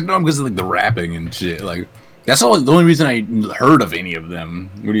 I just know him because of like the rapping and shit. Like, that's the only reason I heard of any of them.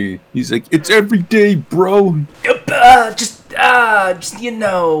 He's like, it's every day, bro. Just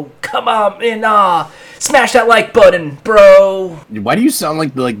come on and smash that like button, bro. Why do you sound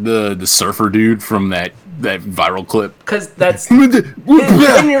like the surfer dude from that viral clip? Because that's. and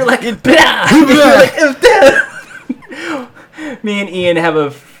and you're like, me and Ian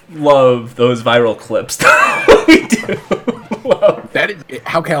love those viral clips. We do.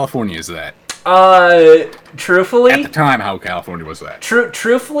 How California is that? Truthfully. At the time, how California was that?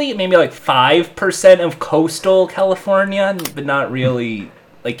 Truthfully, maybe like 5% of coastal California, but not really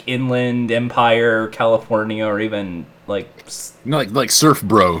like inland Empire California, or even like No, like surf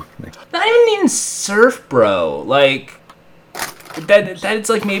bro. not even surf, bro. Like that's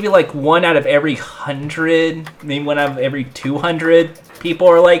like maybe like 1 out of every 100, maybe 1 out of every 200 people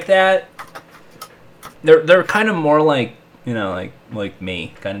are like that. They're kind of more like, you know, like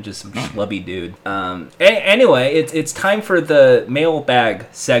me, kind of just some schlubby dude. Anyway, it's time for the mailbag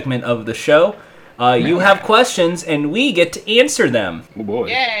segment of the show. You have questions, and we get to answer them. Oh boy!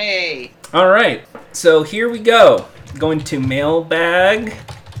 Yay! All right, so here we go. Going to mailbag,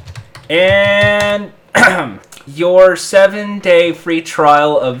 and your 7-day free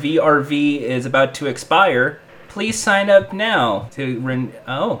trial of VRV is about to expire. Please sign up now to.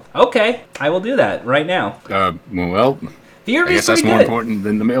 Oh, okay. I will do that right now. Well, VRV I guess that's more important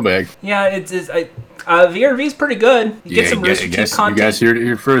than the mailbag. Yeah, VRV is pretty good. You get some Rooster Teeth content. You guys heard it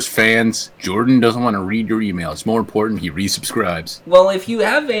here first, fans. Jordan doesn't want to read your email. It's more important he resubscribes. Well, if you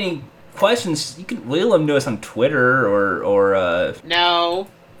have any questions, you can wheel them to us on Twitter or No.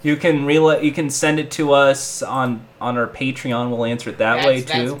 You can send it to us on our Patreon. We'll answer it that way too.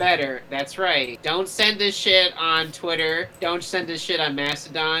 That's better. That's right. Don't send this shit on Twitter. Don't send this shit on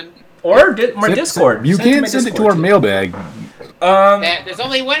Mastodon. Or Discord. You can send it to our mailbag. There's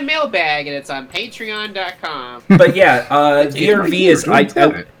only one mailbag, and it's on Patreon.com. But yeah, VRV is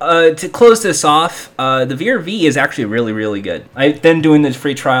to close this off. The VRV is actually really, really good. I've been doing this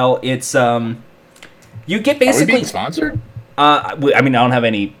free trial. It's you get basically. Are we being sponsored? I mean, I don't have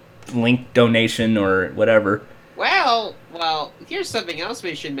any link donation or whatever. Well, here's something else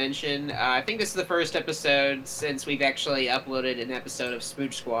we should mention. I think this is the first episode since we've actually uploaded an episode of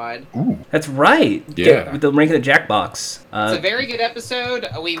Smooch Squad. Ooh. That's right. Yeah. With the rank of the Jackbox. It's a very good episode.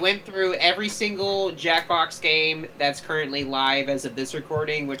 We went through every single Jackbox game that's currently live as of this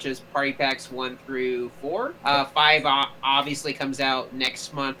recording, which is Party Packs 1 through 4. 5 obviously comes out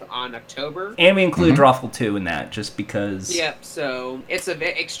next month on October. And we include Drawful 2 in that, just because... Yep, so it's an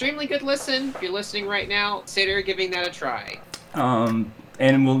extremely good listen. If you're listening right now, consider giving that a try.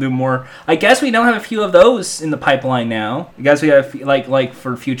 And we'll do more. I guess we don't have a few of those in the pipeline now. I guess we have like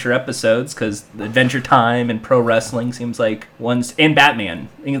for future episodes, because Adventure Time and Pro Wrestling seems like ones, and Batman.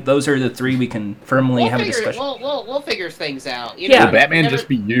 I think those are the 3 we can firmly have a discussion. We'll figure things out. Yeah. Will Batman just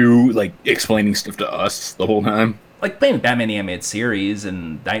be you like explaining stuff to us the whole time? Like playing Batman the Animated Series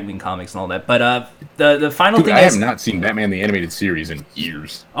and Nightwing comics and all that. But the final thing I is... have not seen Batman the Animated Series in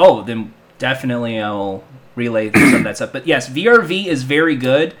years. Oh, then definitely I'll relay some of that stuff. But yes, VRV is very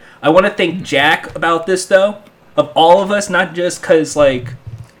good. I want to thank Jack about this, though. Of all of us, not just because, like,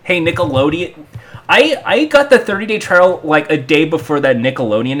 hey, Nickelodeon... I got the 30-day trial, like, a day before that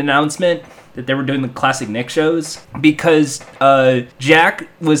Nickelodeon announcement that they were doing the Classic Nick shows, because Jack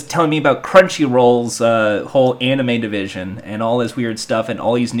was telling me about Crunchyroll's whole anime division and all this weird stuff and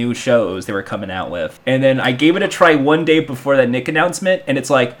all these new shows they were coming out with. And then I gave it a try one day before that Nick announcement, and it's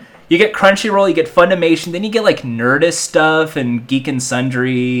like... You get Crunchyroll, you get Funimation, then you get like Nerdist stuff and Geek and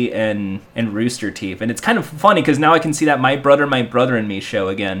Sundry and Rooster Teeth. And it's kind of funny because now I can see that My Brother and Me show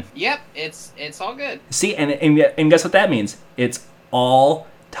again. Yep, it's all good. See, and guess what that means? It's all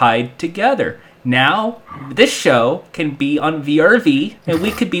tied together. Now, this show can be on VRV, and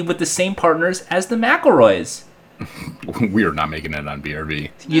we could be with the same partners as the McElroys. We are not making it on BRB.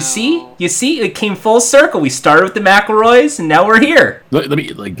 You see, it came full circle. We started with the McElroys, and now we're here. Let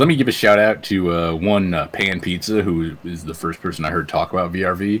me give a shout out to one Pan Pizza, who is the first person I heard talk about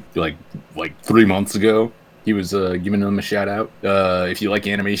VRV like 3 months ago. He was giving them a shout out. If you like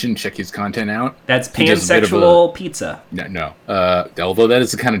animation, check his content out. That's Pansexual Pizza. No. Although that is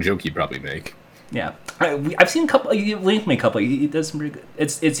the kind of joke he'd probably make. Yeah, I've seen a couple. You linked me a couple. He does some pretty good.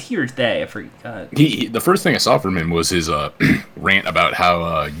 It's here today. I forgot. The first thing I saw from him was his rant about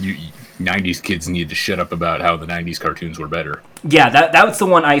how 90s kids needed to shut up about how the 90s cartoons were better. Yeah, that was the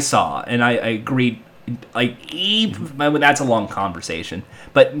one I saw, and I agreed. That's a long conversation,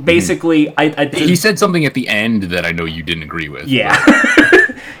 but basically, he said something at the end that I know you didn't agree with. Yeah.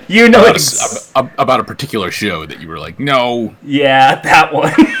 You know about a particular show that you were like, no. Yeah, that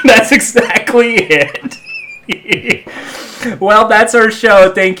one. That's exactly it. Well, that's our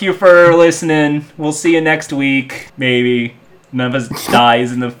show. Thank you for listening. We'll see you next week. Maybe none of us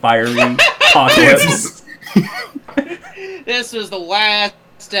dies in the fiery apocalypse. This was the last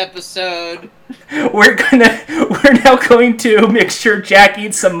episode. We're now going to make sure Jack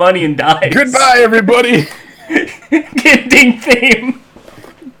eats some money and dies. Goodbye, everybody. Ending theme.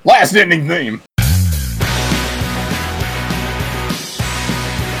 Last ending theme.